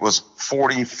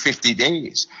 40, 50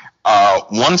 days.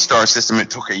 One star system, it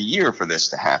took a year for this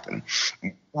to happen.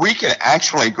 We can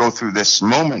actually go through this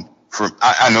moment.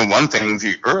 I know one thing,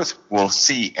 the Earth will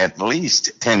see at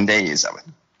least 10 days of it.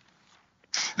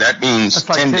 That means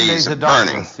like 10 days of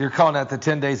burning. You're calling that the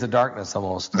 10 days of darkness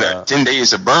almost. 10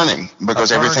 days of burning,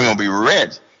 because everything will be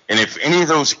red. And if any of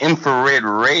those infrared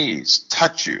rays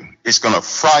touch you, it's going to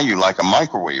fry you like a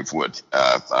microwave would,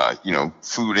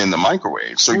 food in the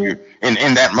microwave. So in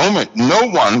that moment, no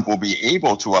one will be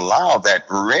able to allow that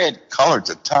red color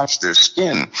to touch their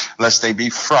skin lest they be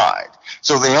fried.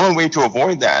 So the only way to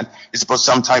avoid that is to put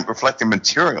some type of reflective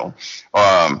material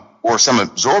or some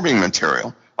absorbing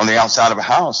material on the outside of a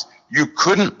house. You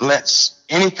couldn't let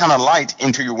any kind of light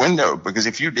into your window, because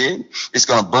if you did, it's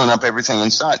going to burn up everything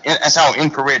inside. And that's how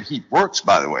infrared heat works,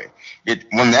 by the way.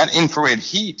 When that infrared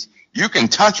heat, you can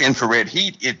touch infrared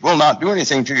heat, it will not do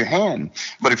anything to your hand.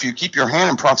 But if you keep your hand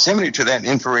in proximity to that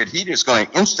infrared heat, it's going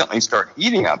to instantly start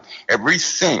heating up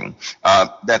everything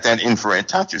that infrared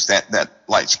touches, that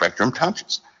light spectrum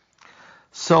touches.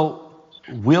 So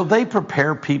will they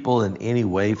prepare people in any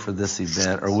way for this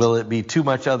event, or will it be too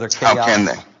much other chaos? How can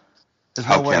they?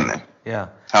 How can they? Yeah.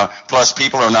 Plus,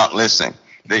 people are not listening.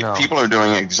 People are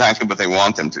doing exactly what they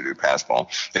want them to do, Pastor Paul.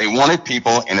 They wanted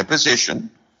people in a position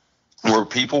where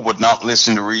people would not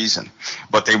listen to reason,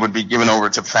 but they would be given over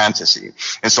to fantasy.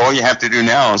 And so all you have to do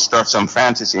now is start some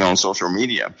fantasy on social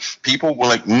media. People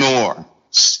will ignore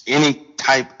any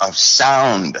type of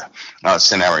sound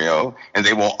scenario, and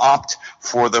they will opt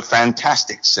for the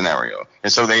fantastic scenario.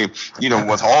 And so they,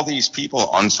 with all these people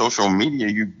on social media,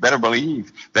 you better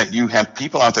believe that you have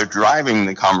people out there driving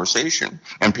the conversation,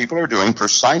 and people are doing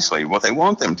precisely what they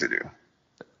want them to do.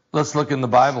 Let's look in the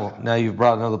Bible. Now you've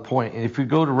brought another point. If we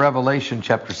go to Revelation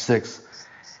chapter 6,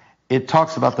 it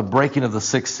talks about the breaking of the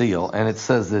sixth seal, and it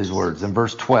says these words in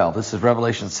verse 12. This is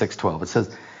Revelation 6:12. It says,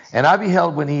 "And I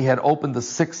beheld when he had opened the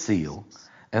sixth seal,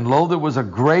 and lo, there was a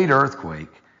great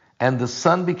earthquake, and the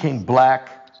sun became black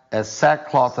as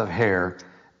sackcloth of hair,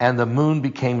 and the moon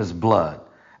became as blood.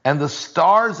 And the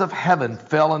stars of heaven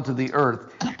fell into the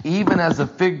earth, even as a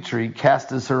fig tree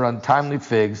casteth her untimely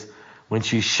figs when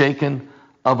she's shaken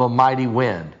of a mighty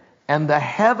wind. And the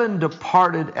heaven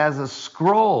departed as a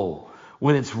scroll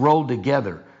when it's rolled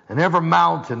together, and every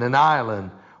mountain and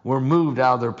island were moved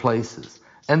out of their places.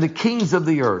 And the kings of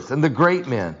the earth, and the great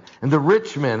men, and the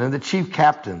rich men, and the chief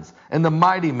captains, and the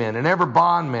mighty men, and every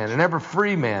bondman, and every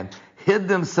free man, hid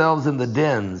themselves in the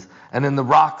dens and in the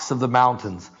rocks of the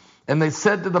mountains, And they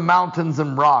said to the mountains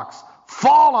and rocks,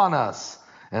 fall on us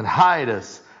and hide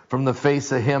us from the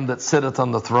face of him that sitteth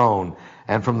on the throne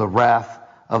and from the wrath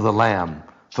of the Lamb.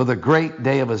 For the great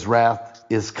day of his wrath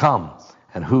is come,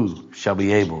 and who shall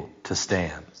be able to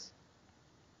stand?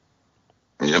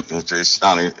 Yep,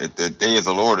 the day of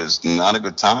the Lord is not a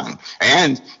good time.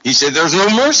 And he said there's no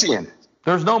mercy in it.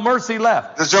 There's no mercy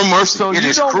left. There's no mercy. So it you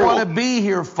is don't cruel. want to be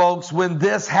here, folks, when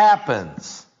this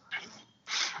happens.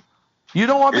 You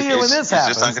don't want to be here when this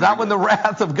happens, not when the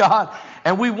wrath of God.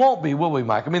 And we won't be, will we,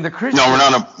 Mike? I mean, the Christians.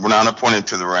 No, we're not appointed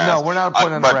to the wrath. No, we're not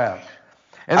appointed to the wrath.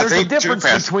 And there's a difference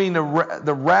between the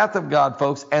wrath of God,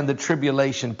 folks, and the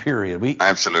tribulation period.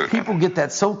 Absolutely. People get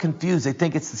that so confused. They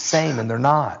think it's the same, and they're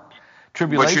not.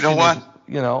 Tribulation, but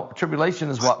you know what? Tribulation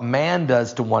is what man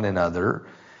does to one another,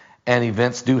 and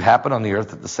events do happen on the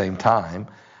earth at the same time.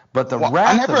 But the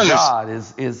wrath of God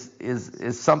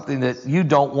is something that you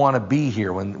don't want to be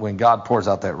here when God pours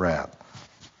out that wrath.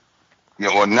 Yeah,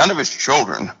 well, none of his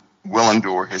children will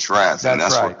endure his wrath, and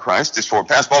that's right. What Christ is for.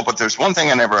 Pastor, but there's one thing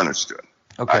I never understood.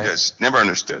 Okay. I just never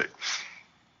understood it.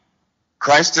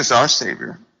 Christ is our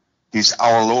Savior. He's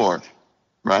our Lord,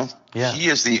 right? Yeah. He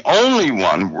is the only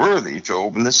one worthy to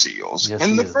open the seals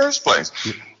in the first place.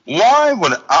 Yeah. Why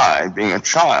would I, being a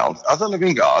child of the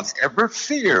living God, ever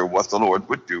fear what the Lord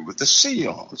would do with the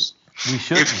seals? We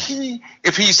shouldn't.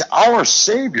 If he's our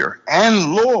Savior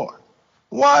and Lord,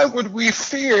 why would we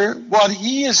fear what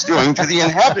he is doing to the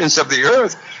inhabitants of the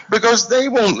earth? Because they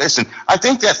won't listen. I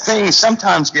think that things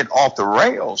sometimes get off the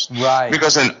rails. Right.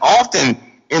 Because often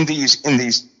in these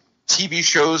TV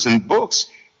shows and books,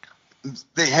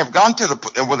 they have gone to the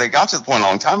point a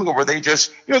long time ago where they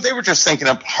just, they were just thinking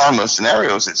up harmless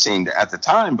scenarios, it seemed at the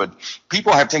time, but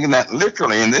people have taken that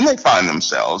literally, and then they find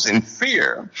themselves in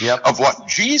fear of what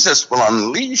Jesus will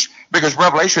unleash, because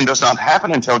Revelation does not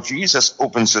happen until Jesus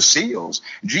opens the seals.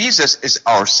 Jesus is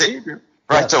our Savior,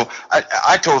 right? Yes. So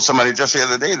I told somebody just the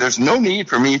other day, there's no need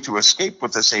for me to escape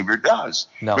what the Savior does,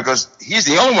 because he's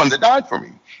the only one that died for me.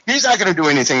 He's not going to do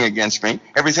anything against me.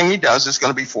 Everything he does is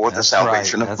going to be for the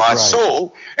salvation of my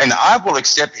soul. And I will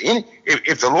accept any.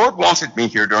 If the Lord wanted me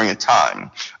here during a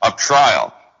time of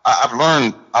trial, I've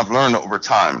learned over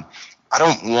time. I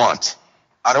don't want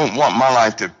my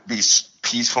life to be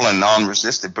peaceful and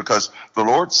non-resistant, because the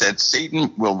Lord said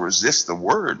Satan will resist the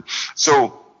word.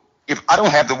 So if I don't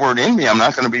have the word in me, I'm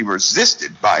not going to be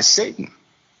resisted by Satan.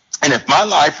 And if my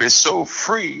life is so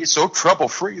free, so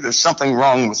trouble-free, there's something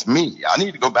wrong with me. I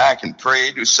need to go back and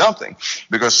pray, do something,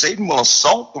 because Satan will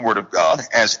assault the word of God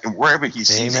as wherever he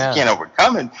sees he can't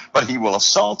overcome it, but he will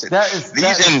assault it. That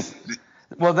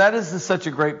is such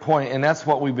a great point, and that's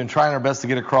what we've been trying our best to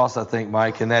get across, I think,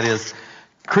 Mike, and that is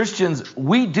Christians,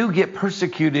 we do get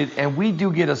persecuted and we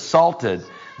do get assaulted.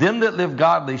 Them that live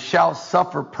godly shall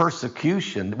suffer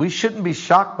persecution. We shouldn't be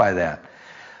shocked by that.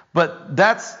 But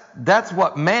that's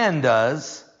what man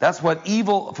does. That's what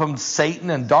evil from Satan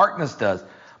and darkness does.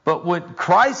 But what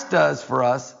Christ does for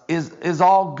us is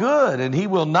all good, and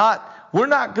we're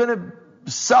not going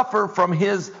to suffer from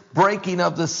his breaking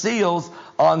of the seals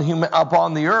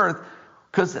upon the earth,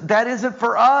 because that isn't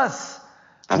for us.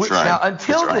 That's right. Now,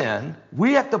 until then,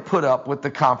 we have to put up with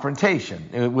the confrontation.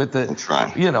 That's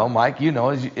right. Mike,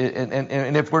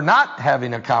 and if we're not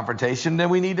having a confrontation, then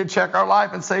we need to check our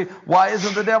life and say, why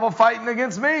isn't the devil fighting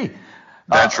against me?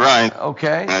 That's right.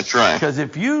 Okay? That's right. Because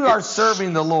if you are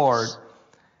serving the Lord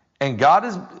and God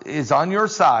is on your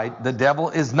side, the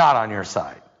devil is not on your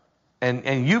side.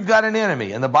 And you've got an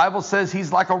enemy. And the Bible says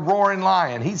he's like a roaring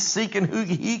lion. He's seeking who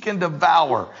he can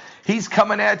devour. He's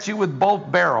coming at you with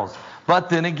both barrels. But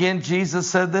then again, Jesus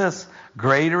said this,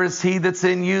 greater is he that's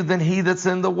in you than he that's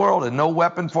in the world, and no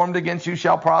weapon formed against you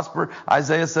shall prosper.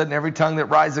 Isaiah said, and every tongue that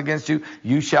rises against you,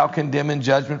 you shall condemn in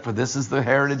judgment, for this is the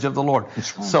heritage of the Lord. Right.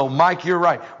 So, Mike, you're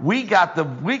right. We got the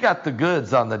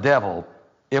goods on the devil.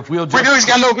 If we'll just... He's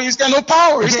got no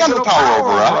power. He's got no power over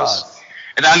us.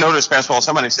 And I noticed, Pastor Paul,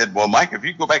 somebody said, well, Mike, if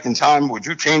you go back in time, would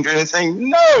you change anything?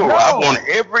 No. I want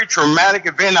every traumatic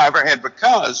event I ever had,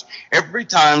 because every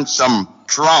time some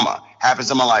trauma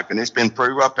happens in my life, and it's been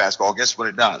pretty rough, Pastor Paul, guess what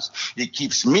it does? It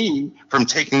keeps me from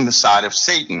taking the side of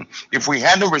Satan. If we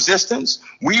had no resistance,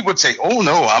 we would say, oh,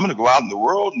 no, I'm going to go out in the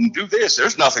world and do this.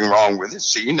 There's nothing wrong with it.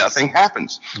 See, nothing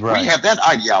happens. Right. We have that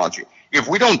ideology. If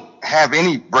we don't have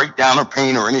any breakdown or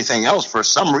pain or anything else, for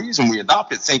some reason we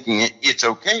adopt it thinking it's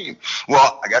okay.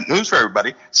 Well, I got news for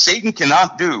everybody. Satan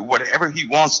cannot do whatever he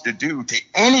wants to do to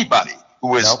anybody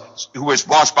who is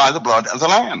washed by the blood of the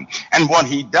Lamb. And what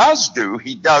he does do,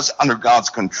 he does under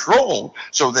God's control,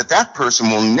 so that that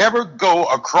person will never go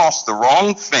across the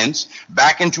wrong fence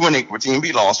back into iniquity and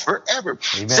be lost forever.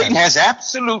 Amen. Satan has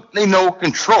absolutely no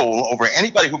control over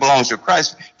anybody who belongs to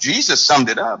Christ. Jesus summed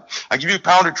it up. I give you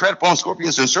power to tread upon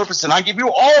scorpions and serpents, and I give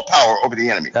you all power over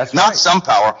the enemy. That's not right. some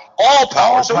power, all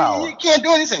power. All so power. you can't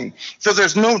do anything. So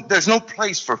there's no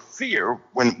place for fear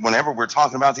whenever we're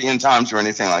talking about the end times or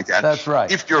anything like that. That's right.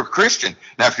 If you're a Christian.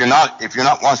 Now, if you're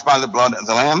not washed by the blood of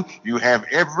the Lamb, you have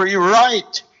every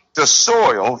right to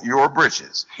soil your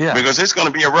britches. Yeah. Because it's going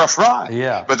to be a rough ride.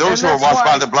 Yeah. But those And who are that's washed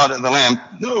why- by the blood of the Lamb,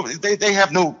 no, they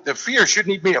have the fear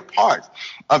shouldn't even be a part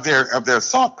of their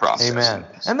thought process. Amen.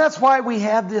 And that's why we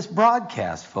have this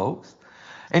broadcast, folks.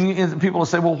 And people will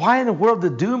say, well, why in the world the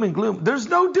doom and gloom? There's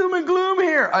no doom and gloom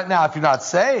here. Now, if you're not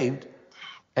saved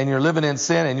and you're living in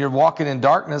sin and you're walking in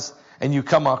darkness and you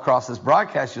come across this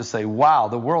broadcast, you'll say, wow,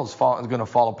 the world's going to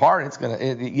fall apart.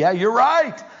 Yeah, you're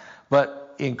right.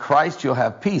 But in Christ, you'll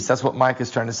have peace. That's what Mike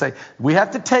is trying to say. We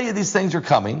have to tell you these things are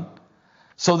coming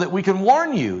so that we can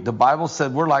warn you. The Bible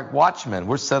said we're like watchmen.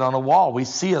 We're set on a wall. We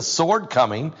see a sword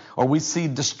coming or we see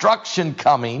destruction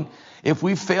coming. If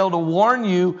we fail to warn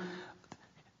you,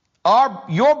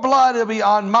 your blood will be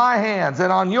on my hands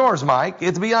and on yours, Mike.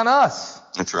 It'll be on us.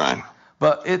 That's right.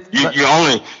 But you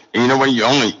don't want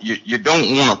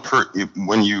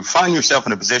when you find yourself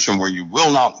in a position where you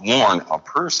will not warn a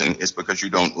person, it's because you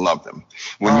don't love them.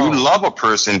 When you love a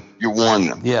person, you warn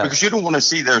them. Yes. Because you don't want to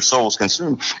see their souls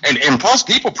consumed. And plus,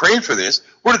 people prayed for this.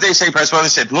 What did they say, Pastor? Well, they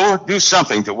said, Lord, do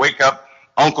something to wake up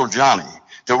Uncle Johnny,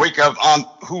 to wake up on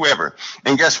whoever.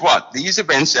 And guess what? These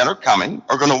events that are coming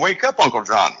are going to wake up Uncle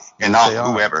Johnny and not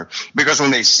whoever. Because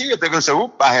when they see it, they're going to say,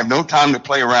 oop, I have no time to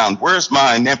play around. Where's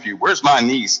my nephew? Where's my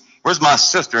niece? Where's my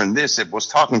sister and this that was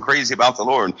talking crazy about the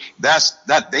Lord?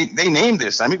 They named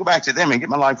this. Let me go back to them and get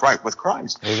my life right with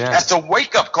Christ. Amen. That's a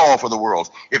wake-up call for the world.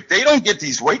 If they don't get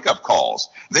these wake-up calls,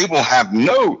 they will have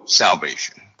no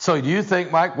salvation. So do you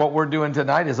think, Mike, what we're doing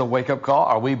tonight is a wake-up call?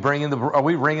 Are we ringing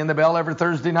the bell every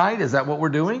Thursday night? Is that what we're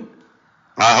doing?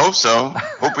 I hope so.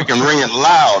 Hope we can ring it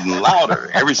loud and louder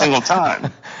every single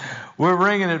time. We're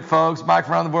ringing it, folks. Mike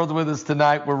from around the world with us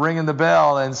tonight. We're ringing the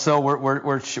bell, and so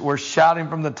we're shouting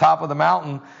from the top of the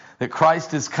mountain that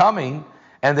Christ is coming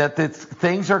and that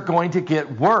things are going to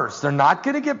get worse. They're not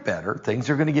going to get better.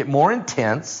 Things are going to get more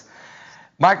intense.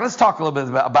 Mike, let's talk a little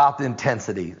bit about the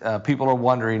intensity. People are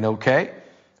wondering, okay?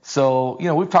 So,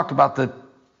 we've talked about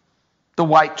the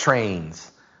white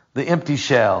trains, the empty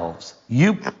shelves.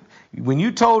 When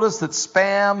you told us that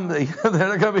spam,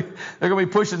 they're going to be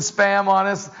pushing spam on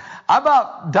us, I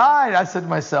about died. I said to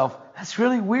myself, that's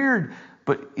really weird.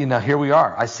 But, here we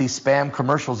are. I see spam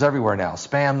commercials everywhere now.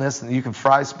 Spam this, and you can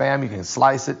fry spam, you can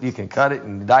slice it, you can cut it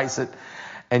and dice it,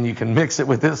 and you can mix it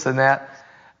with this and that.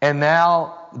 And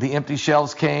now the empty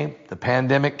shelves came, the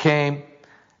pandemic came,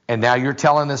 and now you're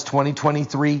telling us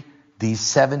 2023, these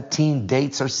 17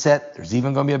 dates are set. There's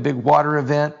even going to be a big water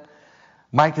event.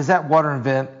 Mike, is that water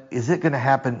event, is it going to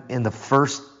happen in the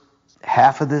first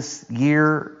half of this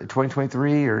year,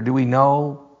 2023, or do we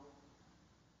know?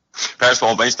 Pastor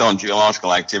Paul, based on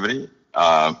geological activity,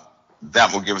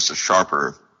 that will give us a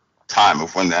sharper time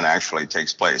of when that actually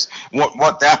takes place.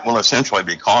 What that will essentially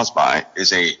be caused by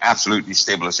is a absolute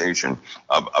destabilization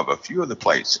of a few of the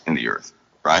plates in the earth,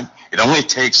 right? It only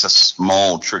takes a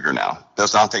small trigger now. It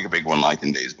does not take a big one like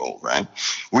in days of old, right?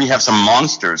 We have some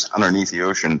monsters underneath the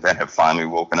ocean that have finally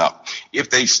woken up. If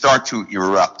they start to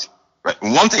erupt, right,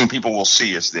 one thing people will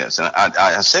see is this, and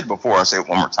I said before, I'll say it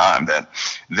one more time, that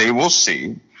they will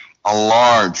see a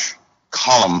large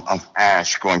column of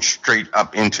ash going straight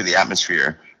up into the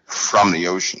atmosphere from the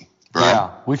ocean. Right? Yeah,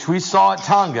 which we saw at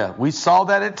Tonga. We saw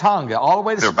that at Tonga, all the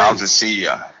way to They're space.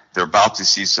 They're about to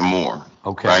see some more.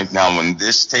 Okay. Right now, when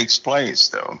this takes place,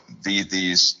 though,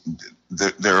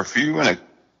 there are a few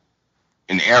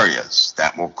in areas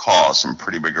that will cause some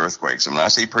pretty big earthquakes. And when I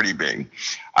say pretty big,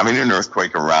 I mean an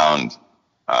earthquake around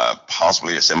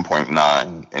possibly a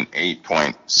 7.9 and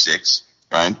 8.6.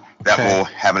 Right, that will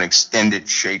have an extended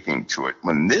shaking to it.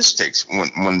 When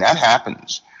that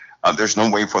happens, there's no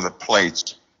way for the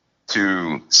plates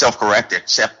to self-correct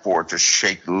except for to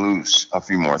shake loose a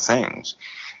few more things.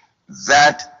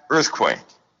 That earthquake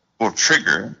will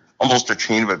trigger almost a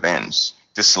chain of events,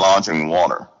 dislodging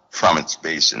water from its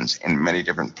basins in many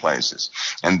different places.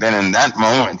 And then in that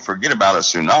moment, forget about a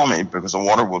tsunami, because the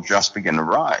water will just begin to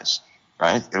rise,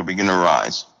 right? It'll begin to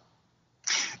rise.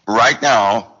 Right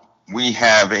now, we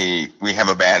have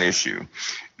a bad issue.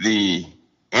 The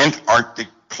Antarctic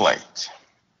plate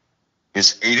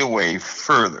is 8 away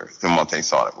further than what they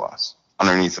thought it was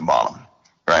underneath the bottom.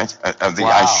 right, of the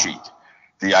Wow. ice sheet.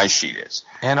 The ice sheet is.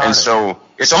 Antarctic. And so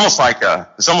it's almost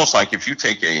like if you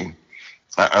take a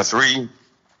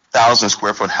 3,000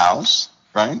 square foot house,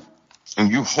 right,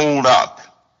 and you hold up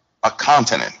a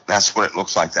continent. That's what it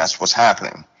looks like. That's what's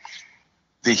happening.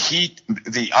 The heat,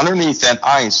 underneath that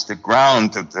ice, the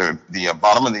ground, the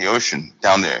bottom of the ocean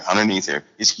down there, underneath there,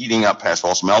 is heating up, Pascal.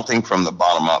 It's melting from the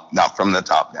bottom up, not from the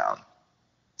top down.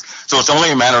 So it's only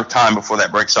a matter of time before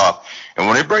that breaks off. And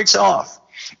when it breaks off,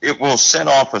 it will set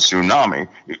off a tsunami.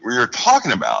 We're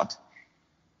talking about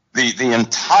the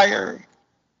entire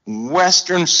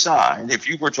western side. If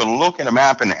you were to look at a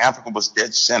map and Africa was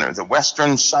dead center, the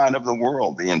western side of the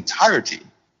world, the entirety,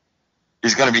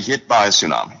 is going to be hit by a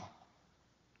tsunami.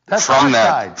 That's from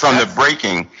the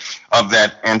breaking of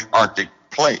that Antarctic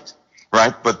plate,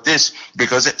 right? But this,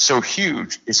 because it's so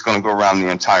huge, it's going to go around the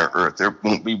entire Earth. There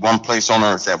won't be one place on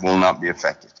Earth that will not be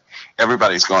affected.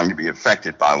 Everybody's going to be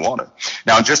affected by water.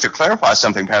 Now, just to clarify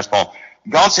something, Pastor Paul,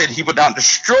 God said he would not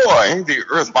destroy the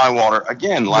earth by water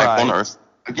again, life on earth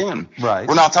again. Right.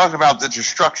 We're not talking about the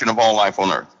destruction of all life on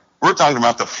earth. We're talking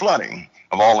about the flooding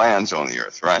of all lands on the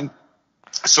earth, right?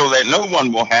 So that no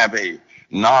one will have a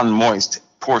non-moist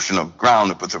portion of ground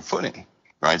to put their foot in,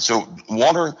 right? So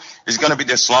water is going to be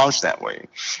dislodged that way.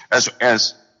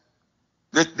 As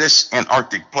this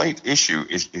Antarctic plate issue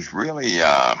is really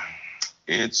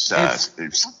it's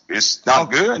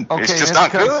not good. Okay, it's just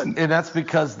not good. And that's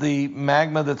because the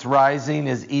magma that's rising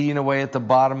is eating away at the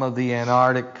bottom of the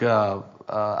Antarctic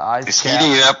ice It's cap.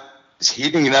 heating it up. It's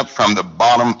heating it up from the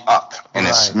bottom up, and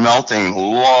it's melting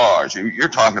large. You're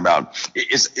talking about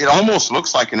it almost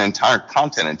looks like an entire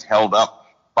continent held up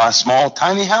by a small,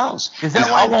 tiny house. Is that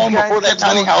and why how these long guys before that kept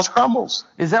tiny going? house crumbles?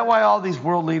 Is that why all these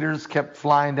world leaders kept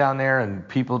flying down there and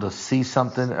people to see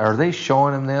something? Are they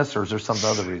showing them this, or is there some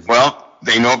other reason? Well,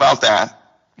 they know about that,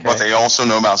 Okay. but they also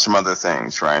know about some other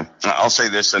things, right? I'll say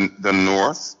this, the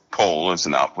North Pole is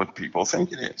not what people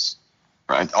think it is,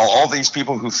 right? All these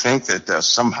people who think that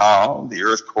somehow the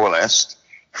Earth coalesced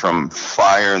from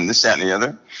fire and this, that, and the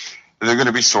other, they're going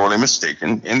to be sorely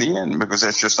mistaken in the end, because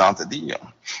that's just not the deal.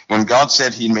 When God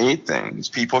said he made things,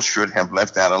 people should have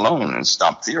left that alone and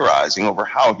stopped theorizing over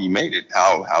how he made it,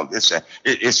 how this,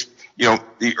 it's,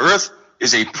 the Earth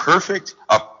is a perfect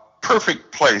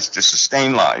place to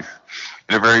sustain life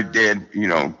in a very dead,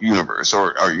 universe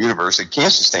or universe that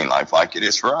can't sustain life like it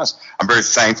is for us. I'm very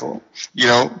thankful,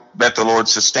 that the Lord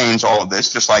sustains all of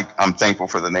this, just like I'm thankful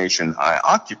for the nation I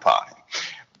occupy.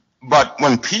 But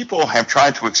when people have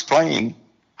tried to explain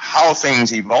how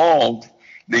things evolved,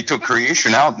 they took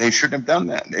creation out. They shouldn't have done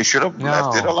that. They should have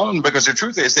left it alone, because the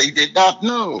truth is they did not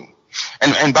know.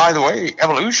 And by the way,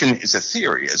 evolution is a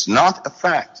theory. It's not a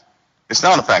fact. It's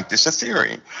not a fact. It's a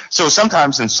theory. So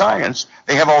sometimes in science,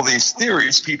 they have all these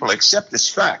theories. People accept as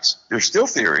facts. They're still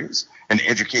theories, an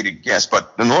educated guess.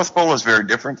 But the North Pole is very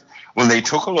different. When they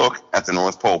took a look at the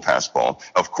North Pole, Pastor Paul,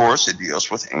 of course, it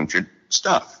deals with ancient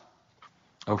stuff.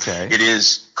 Okay. It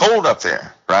is cold up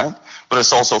there, right? But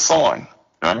it's also thawing,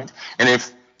 right? And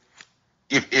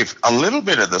if a little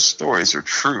bit of the stories are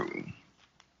true,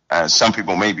 as some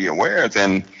people may be aware,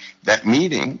 then that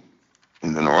meeting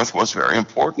in the North was very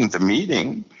important. The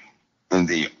meeting in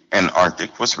the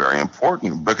Antarctic was very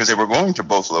important because they were going to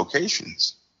both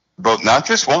locations, both, not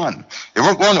just one. They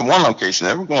weren't going to one location.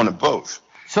 They were going to both.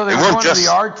 So they were going to the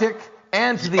Arctic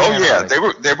and to the Antarctic.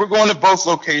 Yeah, they were going to both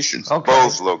locations. Okay.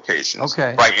 Both locations.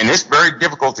 Okay. Right, and it's very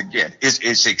difficult to get.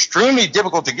 It's extremely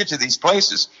difficult to get to these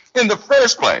places in the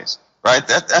first place. Right?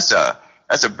 That's a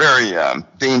very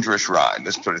dangerous ride.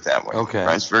 Let's put it that way. Okay.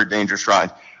 Right? It's a very dangerous ride.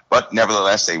 But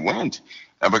nevertheless, they went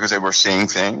because they were seeing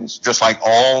things, just like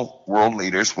all world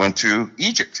leaders went to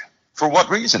Egypt. For what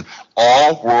reason?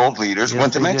 All world leaders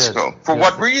went to Mexico. For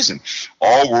what reason?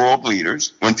 All world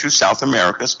leaders went to South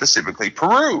America, specifically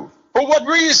Peru. For what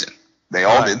reason? They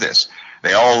all did this.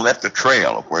 They all left a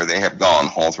trail of where they have gone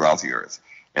all throughout the earth.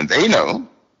 And they know,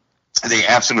 they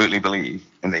absolutely believe,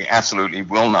 and they absolutely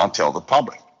will not tell the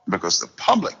public, because the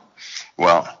public,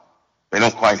 well, they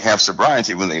don't quite have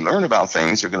sobriety. When they learn about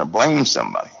things, they're going to blame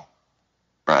somebody,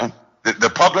 right?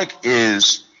 The public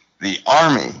is the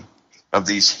army of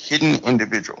these hidden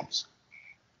individuals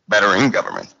that are in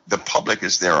government. The public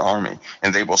is their army,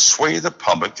 and they will sway the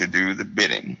public to do the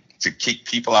bidding, to kick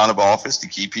people out of office, to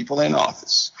keep people in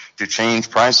office, to change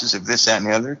prices of this, that, and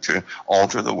the other, to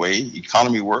alter the way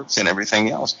economy works and everything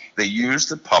else. They use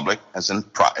the public as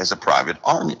a private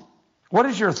army. What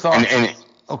is your thought?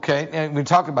 Okay, and we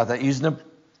talk about that, using the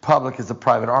public as a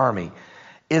private army.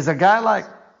 Is a guy like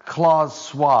Klaus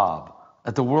Schwab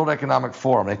at the World Economic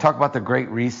Forum, they talk about the Great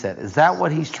Reset. Is that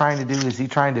what he's trying to do? Is he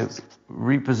trying to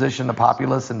reposition the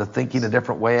populace into thinking a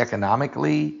different way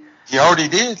economically? He already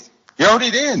did.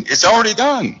 It's already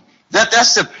done.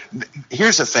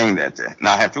 Here's the thing that,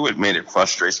 now I have to admit, it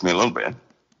frustrates me a little bit.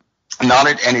 Not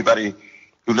at anybody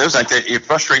who lives like that. It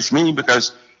frustrates me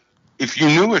because if you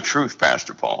knew a truth,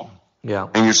 Pastor Paul,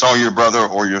 and you saw your brother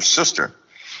or your sister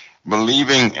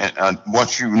believing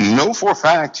what you know for a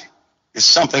fact is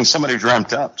something somebody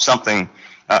dreamt up, something,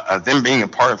 them being a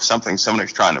part of something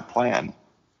somebody's trying to plan.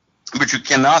 But you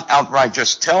cannot outright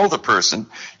just tell the person,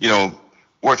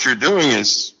 what you're doing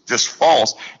is just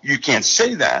false. You can't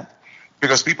say that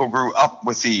because people grew up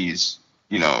with these,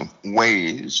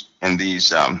 ways and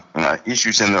these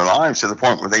issues in their lives to the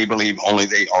point where they believe only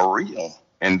they are real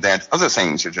and that other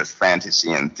things are just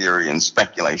fantasy and theory and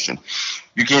speculation.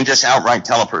 You can't just outright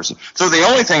tell a person. So the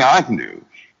only thing I can do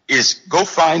is go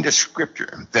find a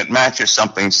scripture that matches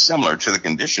something similar to the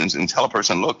conditions and tell a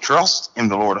person, look, trust in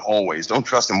the Lord always. Don't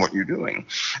trust in what you're doing.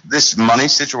 This money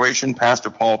situation, Pastor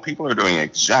Paul, people are doing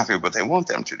exactly what they want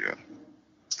them to do.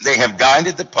 They have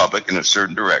guided the public in a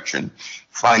certain direction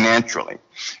financially.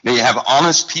 They have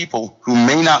honest people who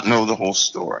may not know the whole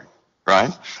story,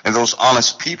 right? And those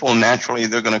honest people, naturally,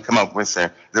 they're going to come up with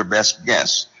their best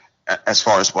guess as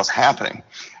far as what's happening.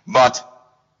 But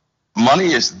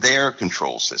money is their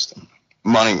control system.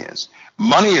 Money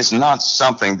is not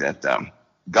something that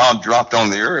God dropped on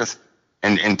the earth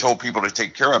and told people to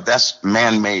take care of. That's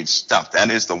man-made stuff. That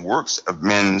is the works of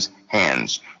men's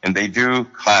hands. And they do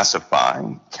classify,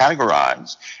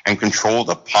 categorize, and control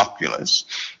the populace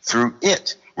through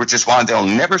it, which is why they'll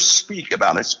never speak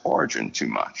about its origin too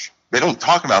much. They don't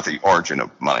talk about the origin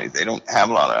of money. They don't have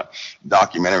a lot of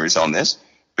documentaries on this,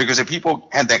 because if people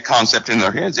had that concept in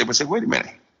their heads, they would say, wait a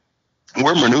minute.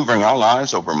 We're maneuvering our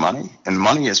lives over money, and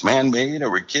money is man-made.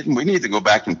 Are we kidding? We need to go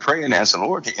back and pray and ask the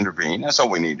Lord to intervene. That's all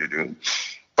we need to do.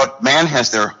 But man has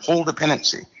their whole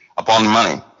dependency upon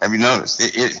money. Have you noticed?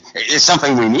 It's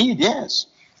something we need, yes.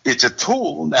 It's a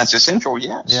tool that's essential,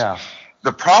 yes. Yeah.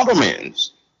 The problem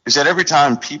is that every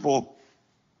time people,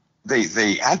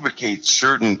 they advocate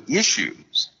certain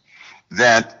issues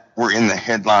that were in the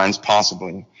headlines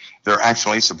possibly, they're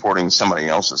actually supporting somebody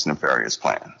else's nefarious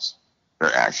plans.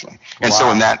 And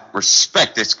so in that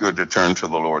respect, it's good to turn to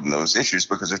the Lord in those issues,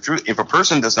 because if a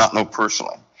person does not know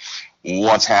personally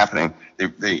what's happening, they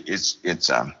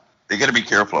got to be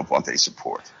careful of what they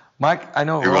support. Mike, I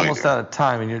know we're really almost out of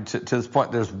time, and you're to this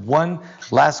point. There's one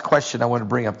last question I want to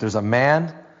bring up. There's a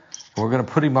man. We're going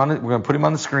to put him on it. We're going to put him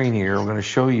on the screen here. We're going to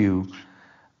show you.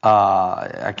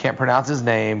 I can't pronounce his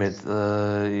name. He's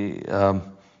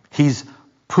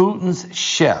Putin's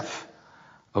chef.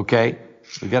 Okay.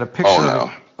 We got a picture of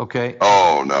him. Okay.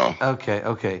 Oh, no.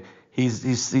 Okay.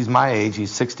 He's my age.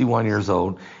 He's 61 years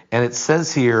old. And it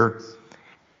says here,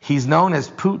 he's known as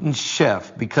Putin's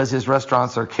chef because his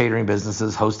restaurants are catering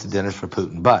businesses, hosted dinners for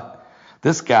Putin. But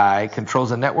this guy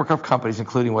controls a network of companies,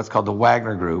 including what's called the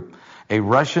Wagner Group, a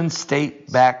Russian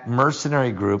state-backed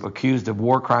mercenary group accused of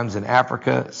war crimes in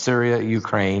Africa, Syria,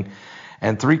 Ukraine,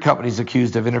 and 3 companies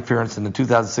accused of interference in the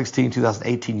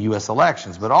 2016-2018 U.S.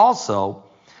 elections. But also,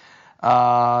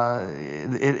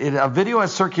 a video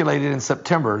has circulated in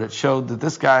September that showed that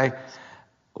this guy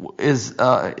is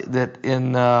that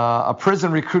in a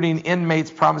prison recruiting inmates,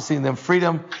 promising them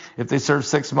freedom if they serve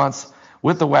 6 months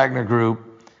with the Wagner Group.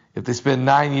 If they spend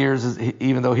 9 years,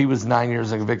 even though he was 9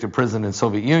 years in convicted prison in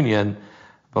Soviet Union,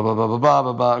 blah, blah, blah, blah, blah,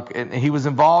 blah, blah. And he was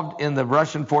involved in the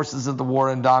Russian forces of the war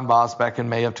in Donbass back in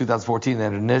May of 2014,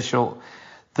 that initial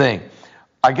thing.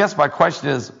 I guess my question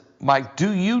is, Mike,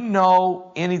 do you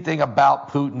know anything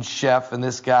about Putin's chef and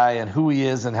this guy and who he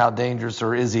is and how dangerous,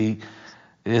 or is he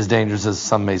as dangerous as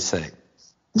some may say?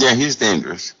 Yeah, he's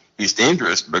dangerous. He's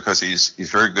dangerous because he's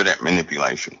very good at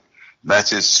manipulation. That's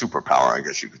his superpower, I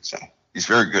guess you could say. He's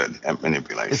very good at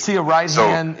manipulation. Is he a right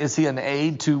hand? Is he an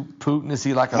aide to Putin? Is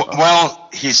he like a... Well,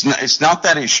 it's not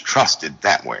that he's trusted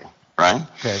that way, right?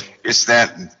 Okay. It's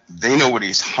that they know what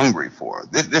he's hungry for.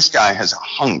 This guy has a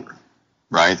hunger,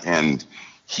 right? And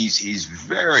he's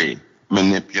very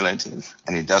manipulative,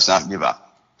 and he does not give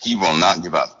up. He will not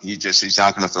give up. He's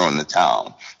not going to throw in the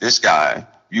towel. This guy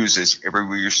uses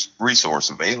every resource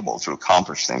available to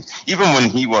accomplish things. Even when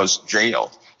he was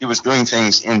jailed, he was doing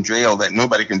things in jail that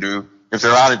nobody can do if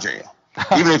they're out of jail.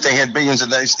 Even if they had billions of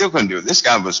dollars, they still couldn't do it. This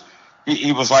guy was,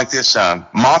 he was like this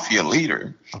mafia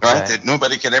leader, right? That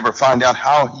nobody could ever find out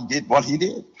how he did what he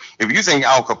did. If you think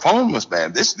Al Capone was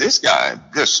bad, this guy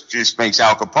just makes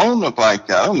Al Capone look like,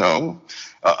 I don't know,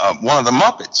 one of the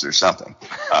Muppets or something.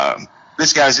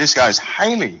 This guy's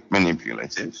highly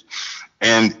manipulative,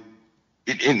 and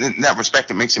in that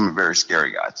respect, it makes him a very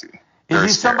scary guy too. Is he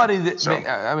somebody that? So,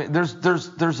 I mean,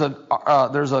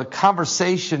 there's a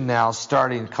conversation now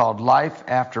starting called Life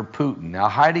After Putin. Now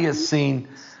Heidi has seen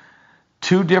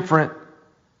two different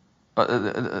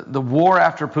the war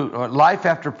after Putin, or Life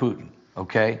After Putin.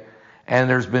 Okay, and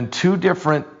there's been two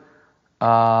different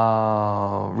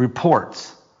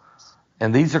reports,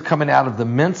 and these are coming out of the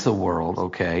Mensa world.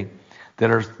 Okay,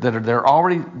 they're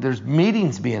already there's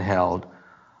meetings being held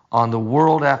on the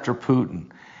world after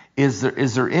Putin. Is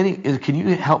there any? Can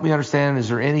you help me understand? Is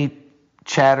there any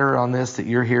chatter on this that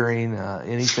you're hearing?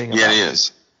 Anything? Yeah, it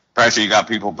is. Actually, you got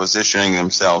people positioning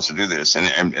themselves to do this,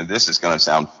 and this is going to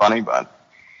sound funny, but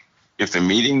if the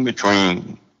meeting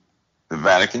between the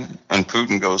Vatican and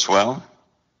Putin goes well,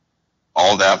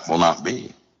 all that will not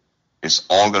be. It's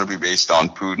all going to be based on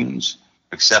Putin's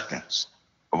acceptance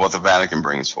of what the Vatican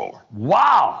brings forward.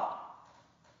 Wow.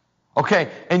 Okay,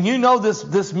 and you know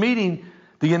this meeting,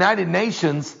 the United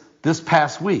Nations this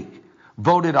past week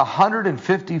voted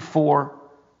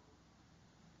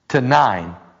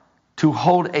 154-9 to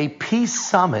hold a peace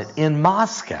summit in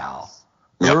Moscow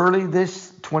early this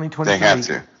 2023. They have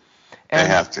to. They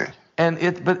have to.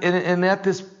 And at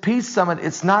this peace summit,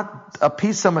 it's not a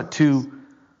peace summit to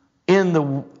end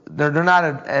the. They're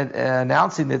not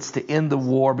announcing it's to end the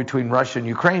war between Russia and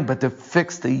Ukraine, but to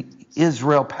fix the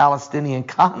Israel-Palestinian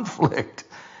conflict.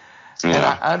 Yeah. And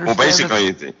I understand. Well,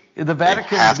 basically, the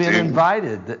Vatican has been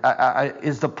invited.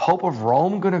 Is the Pope of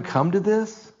Rome going to come to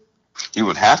this? He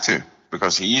would have to,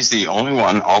 because he's the only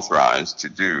one authorized to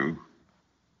do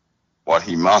what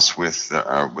he must with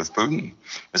Putin.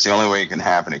 It's the only way it can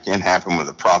happen. It can't happen with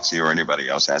a proxy or anybody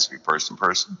else. It has to be person to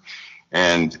person.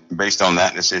 And based on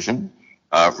that decision,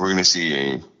 we're going to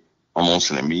see almost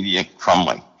an immediate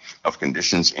crumbling of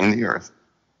conditions in the earth,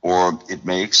 or it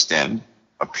may extend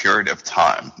a period of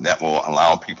time that will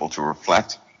allow people to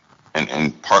reflect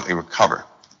and partly recover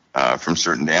from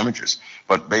certain damages.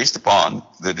 But based upon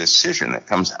the decision that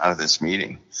comes out of this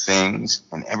meeting, things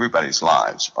in everybody's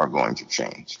lives are going to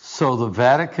change. So the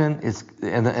Vatican is,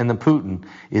 and the Putin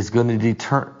is going to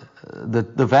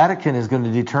the Vatican is going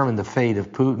to determine the fate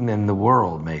of Putin and the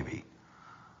world, maybe.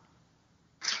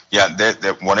 Yeah,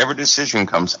 that whatever decision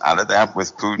comes out of that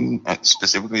with Putin, and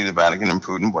specifically the Vatican and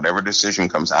Putin, whatever decision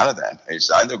comes out of that, it's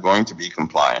either going to be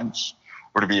compliance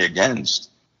or to be against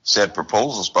said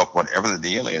proposals. But whatever the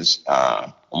deal is,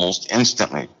 almost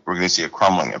instantly we're going to see a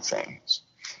crumbling of things.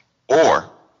 Or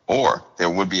there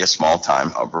would be a small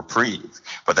time of reprieve.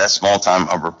 But that small time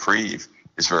of reprieve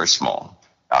is very small.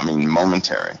 I mean,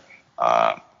 momentary.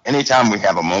 Anytime we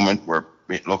have a moment where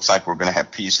it looks like we're going to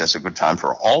have peace, that's a good time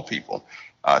for all people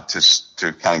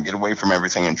to kind of get away from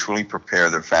everything and truly prepare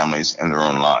their families and their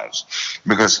own lives.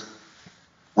 Because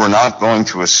we're not going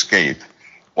to escape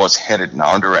what's headed in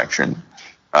our direction.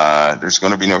 There's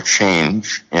going to be no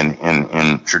change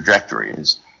in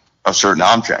trajectories of certain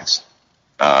objects.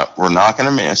 We're not going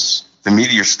to miss the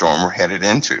meteor storm we're headed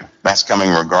into. That's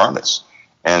coming regardless.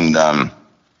 And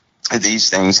these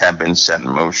things have been set in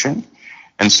motion.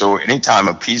 And so any time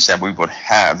of peace that we would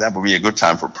have, that would be a good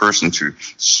time for a person to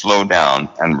slow down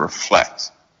and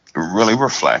reflect, really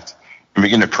reflect, and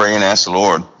begin to pray and ask the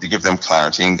Lord to give them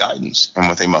clarity and guidance in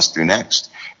what they must do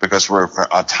next. Because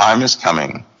a time is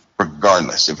coming,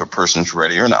 regardless if a person's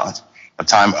ready or not, a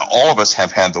time all of us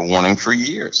have had the warning for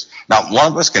years. Not one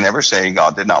of us can ever say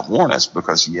God did not warn us,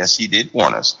 because yes, he did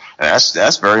warn us. And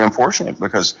that's very unfortunate,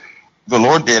 because the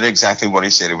Lord did exactly what he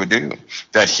said he would do,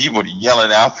 that he would yell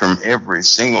it out from every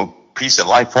single piece of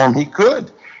life form he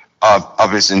could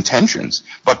of his intentions.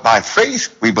 But by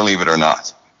faith, we believe it or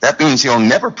not. That means he'll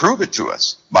never prove it to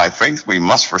us. By faith, we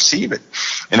must receive it.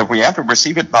 And if we have to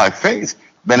receive it by faith,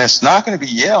 then it's not going to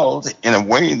be yelled in a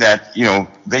way that,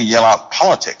 they yell out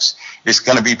politics. It's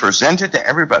going to be presented to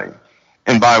everybody.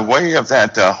 And by way of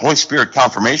that Holy Spirit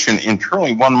confirmation,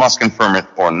 internally one must confirm it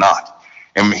or not.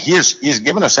 And he has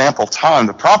given us ample time.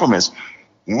 The problem is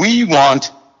we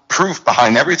want proof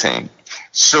behind everything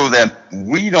so that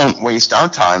we don't waste our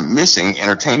time missing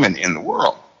entertainment in the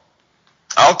world.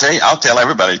 I'll tell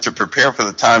everybody, to prepare for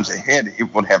the times ahead,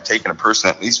 it would have taken a person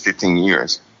at least 15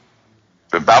 years,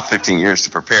 about 15 years to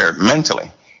prepare mentally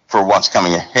for what's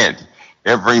coming ahead.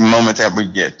 Every moment that we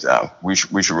get, we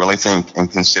should really think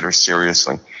and consider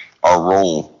seriously our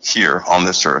role here on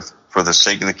this earth for the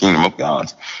sake of the kingdom of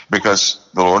God, because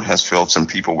the Lord has filled some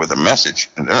people with a message.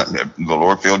 And the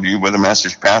Lord filled you with a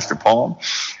message, Pastor Paul,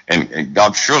 and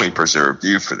God surely preserved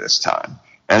you for this time,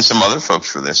 and some other folks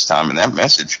for this time, and that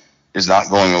message is not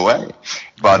going away.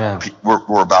 But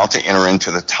we're about to enter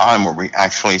into the time where we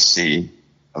actually see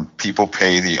People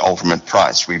pay the ultimate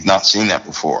price. We've not seen that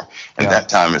before. And that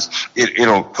time is,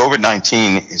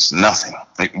 COVID-19 is nothing.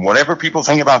 Whatever people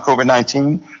think about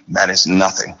COVID-19, that is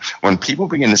nothing. When people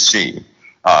begin to see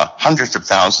hundreds of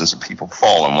thousands of people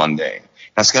fall in one day,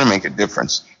 that's going to make a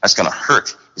difference. That's going to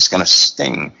hurt. It's going to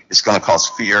sting. It's going to cause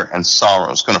fear and sorrow.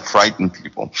 It's going to frighten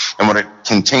people. And when it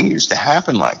continues to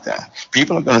happen like that,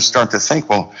 people are going to start to think,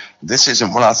 well, this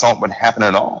isn't what I thought would happen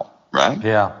at all, right?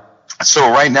 Yeah.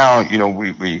 So right now,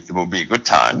 it will be a good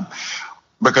time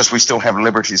because we still have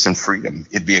liberties and freedom.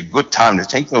 It'd be a good time to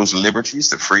take those liberties,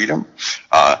 the freedom,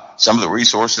 some of the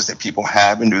resources that people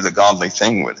have, and do the godly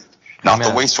thing with it. Not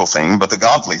the wasteful thing, but the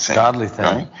godly thing. Godly thing.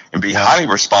 Right? And be highly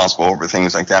responsible over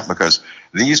things like that, because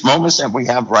these moments that we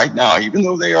have right now, even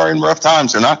though they are in rough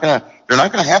times, they're not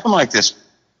gonna happen like this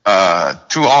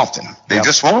too often. They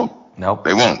just won't. Nope.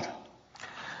 They won't.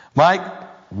 Mike,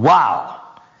 wow.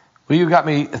 Well, you got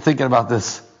me thinking about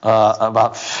this,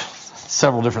 about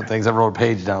several different things. I wrote a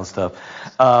page down and stuff.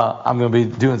 I'm going to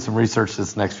be doing some research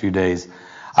this next few days.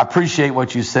 I appreciate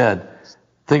what you said.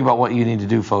 Think about what you need to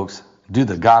do, folks. Do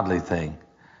the godly thing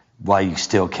while you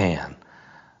still can.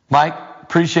 Mike,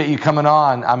 appreciate you coming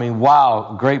on. I mean,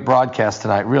 wow, great broadcast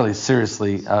tonight. Really,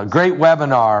 seriously. Great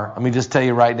webinar. Let me just tell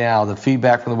you right now, the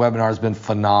feedback from the webinar has been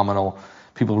phenomenal.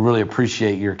 People really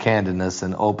appreciate your candidness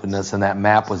and openness, and that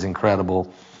map was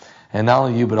incredible. And not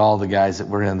only you, but all the guys that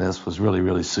were in this was really,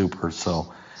 really super.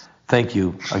 So thank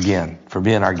you again for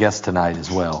being our guest tonight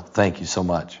as well. Thank you so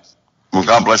much. Well,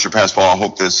 God bless you, Pastor Paul. I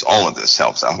hope all of this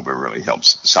helps. I hope it really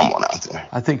helps someone out there.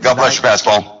 I think God bless you, Pastor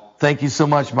Paul. Thank you so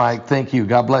much, Mike. Thank you.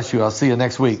 God bless you. I'll see you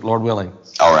next week, Lord willing.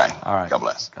 All right. All right. God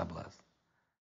bless. God bless.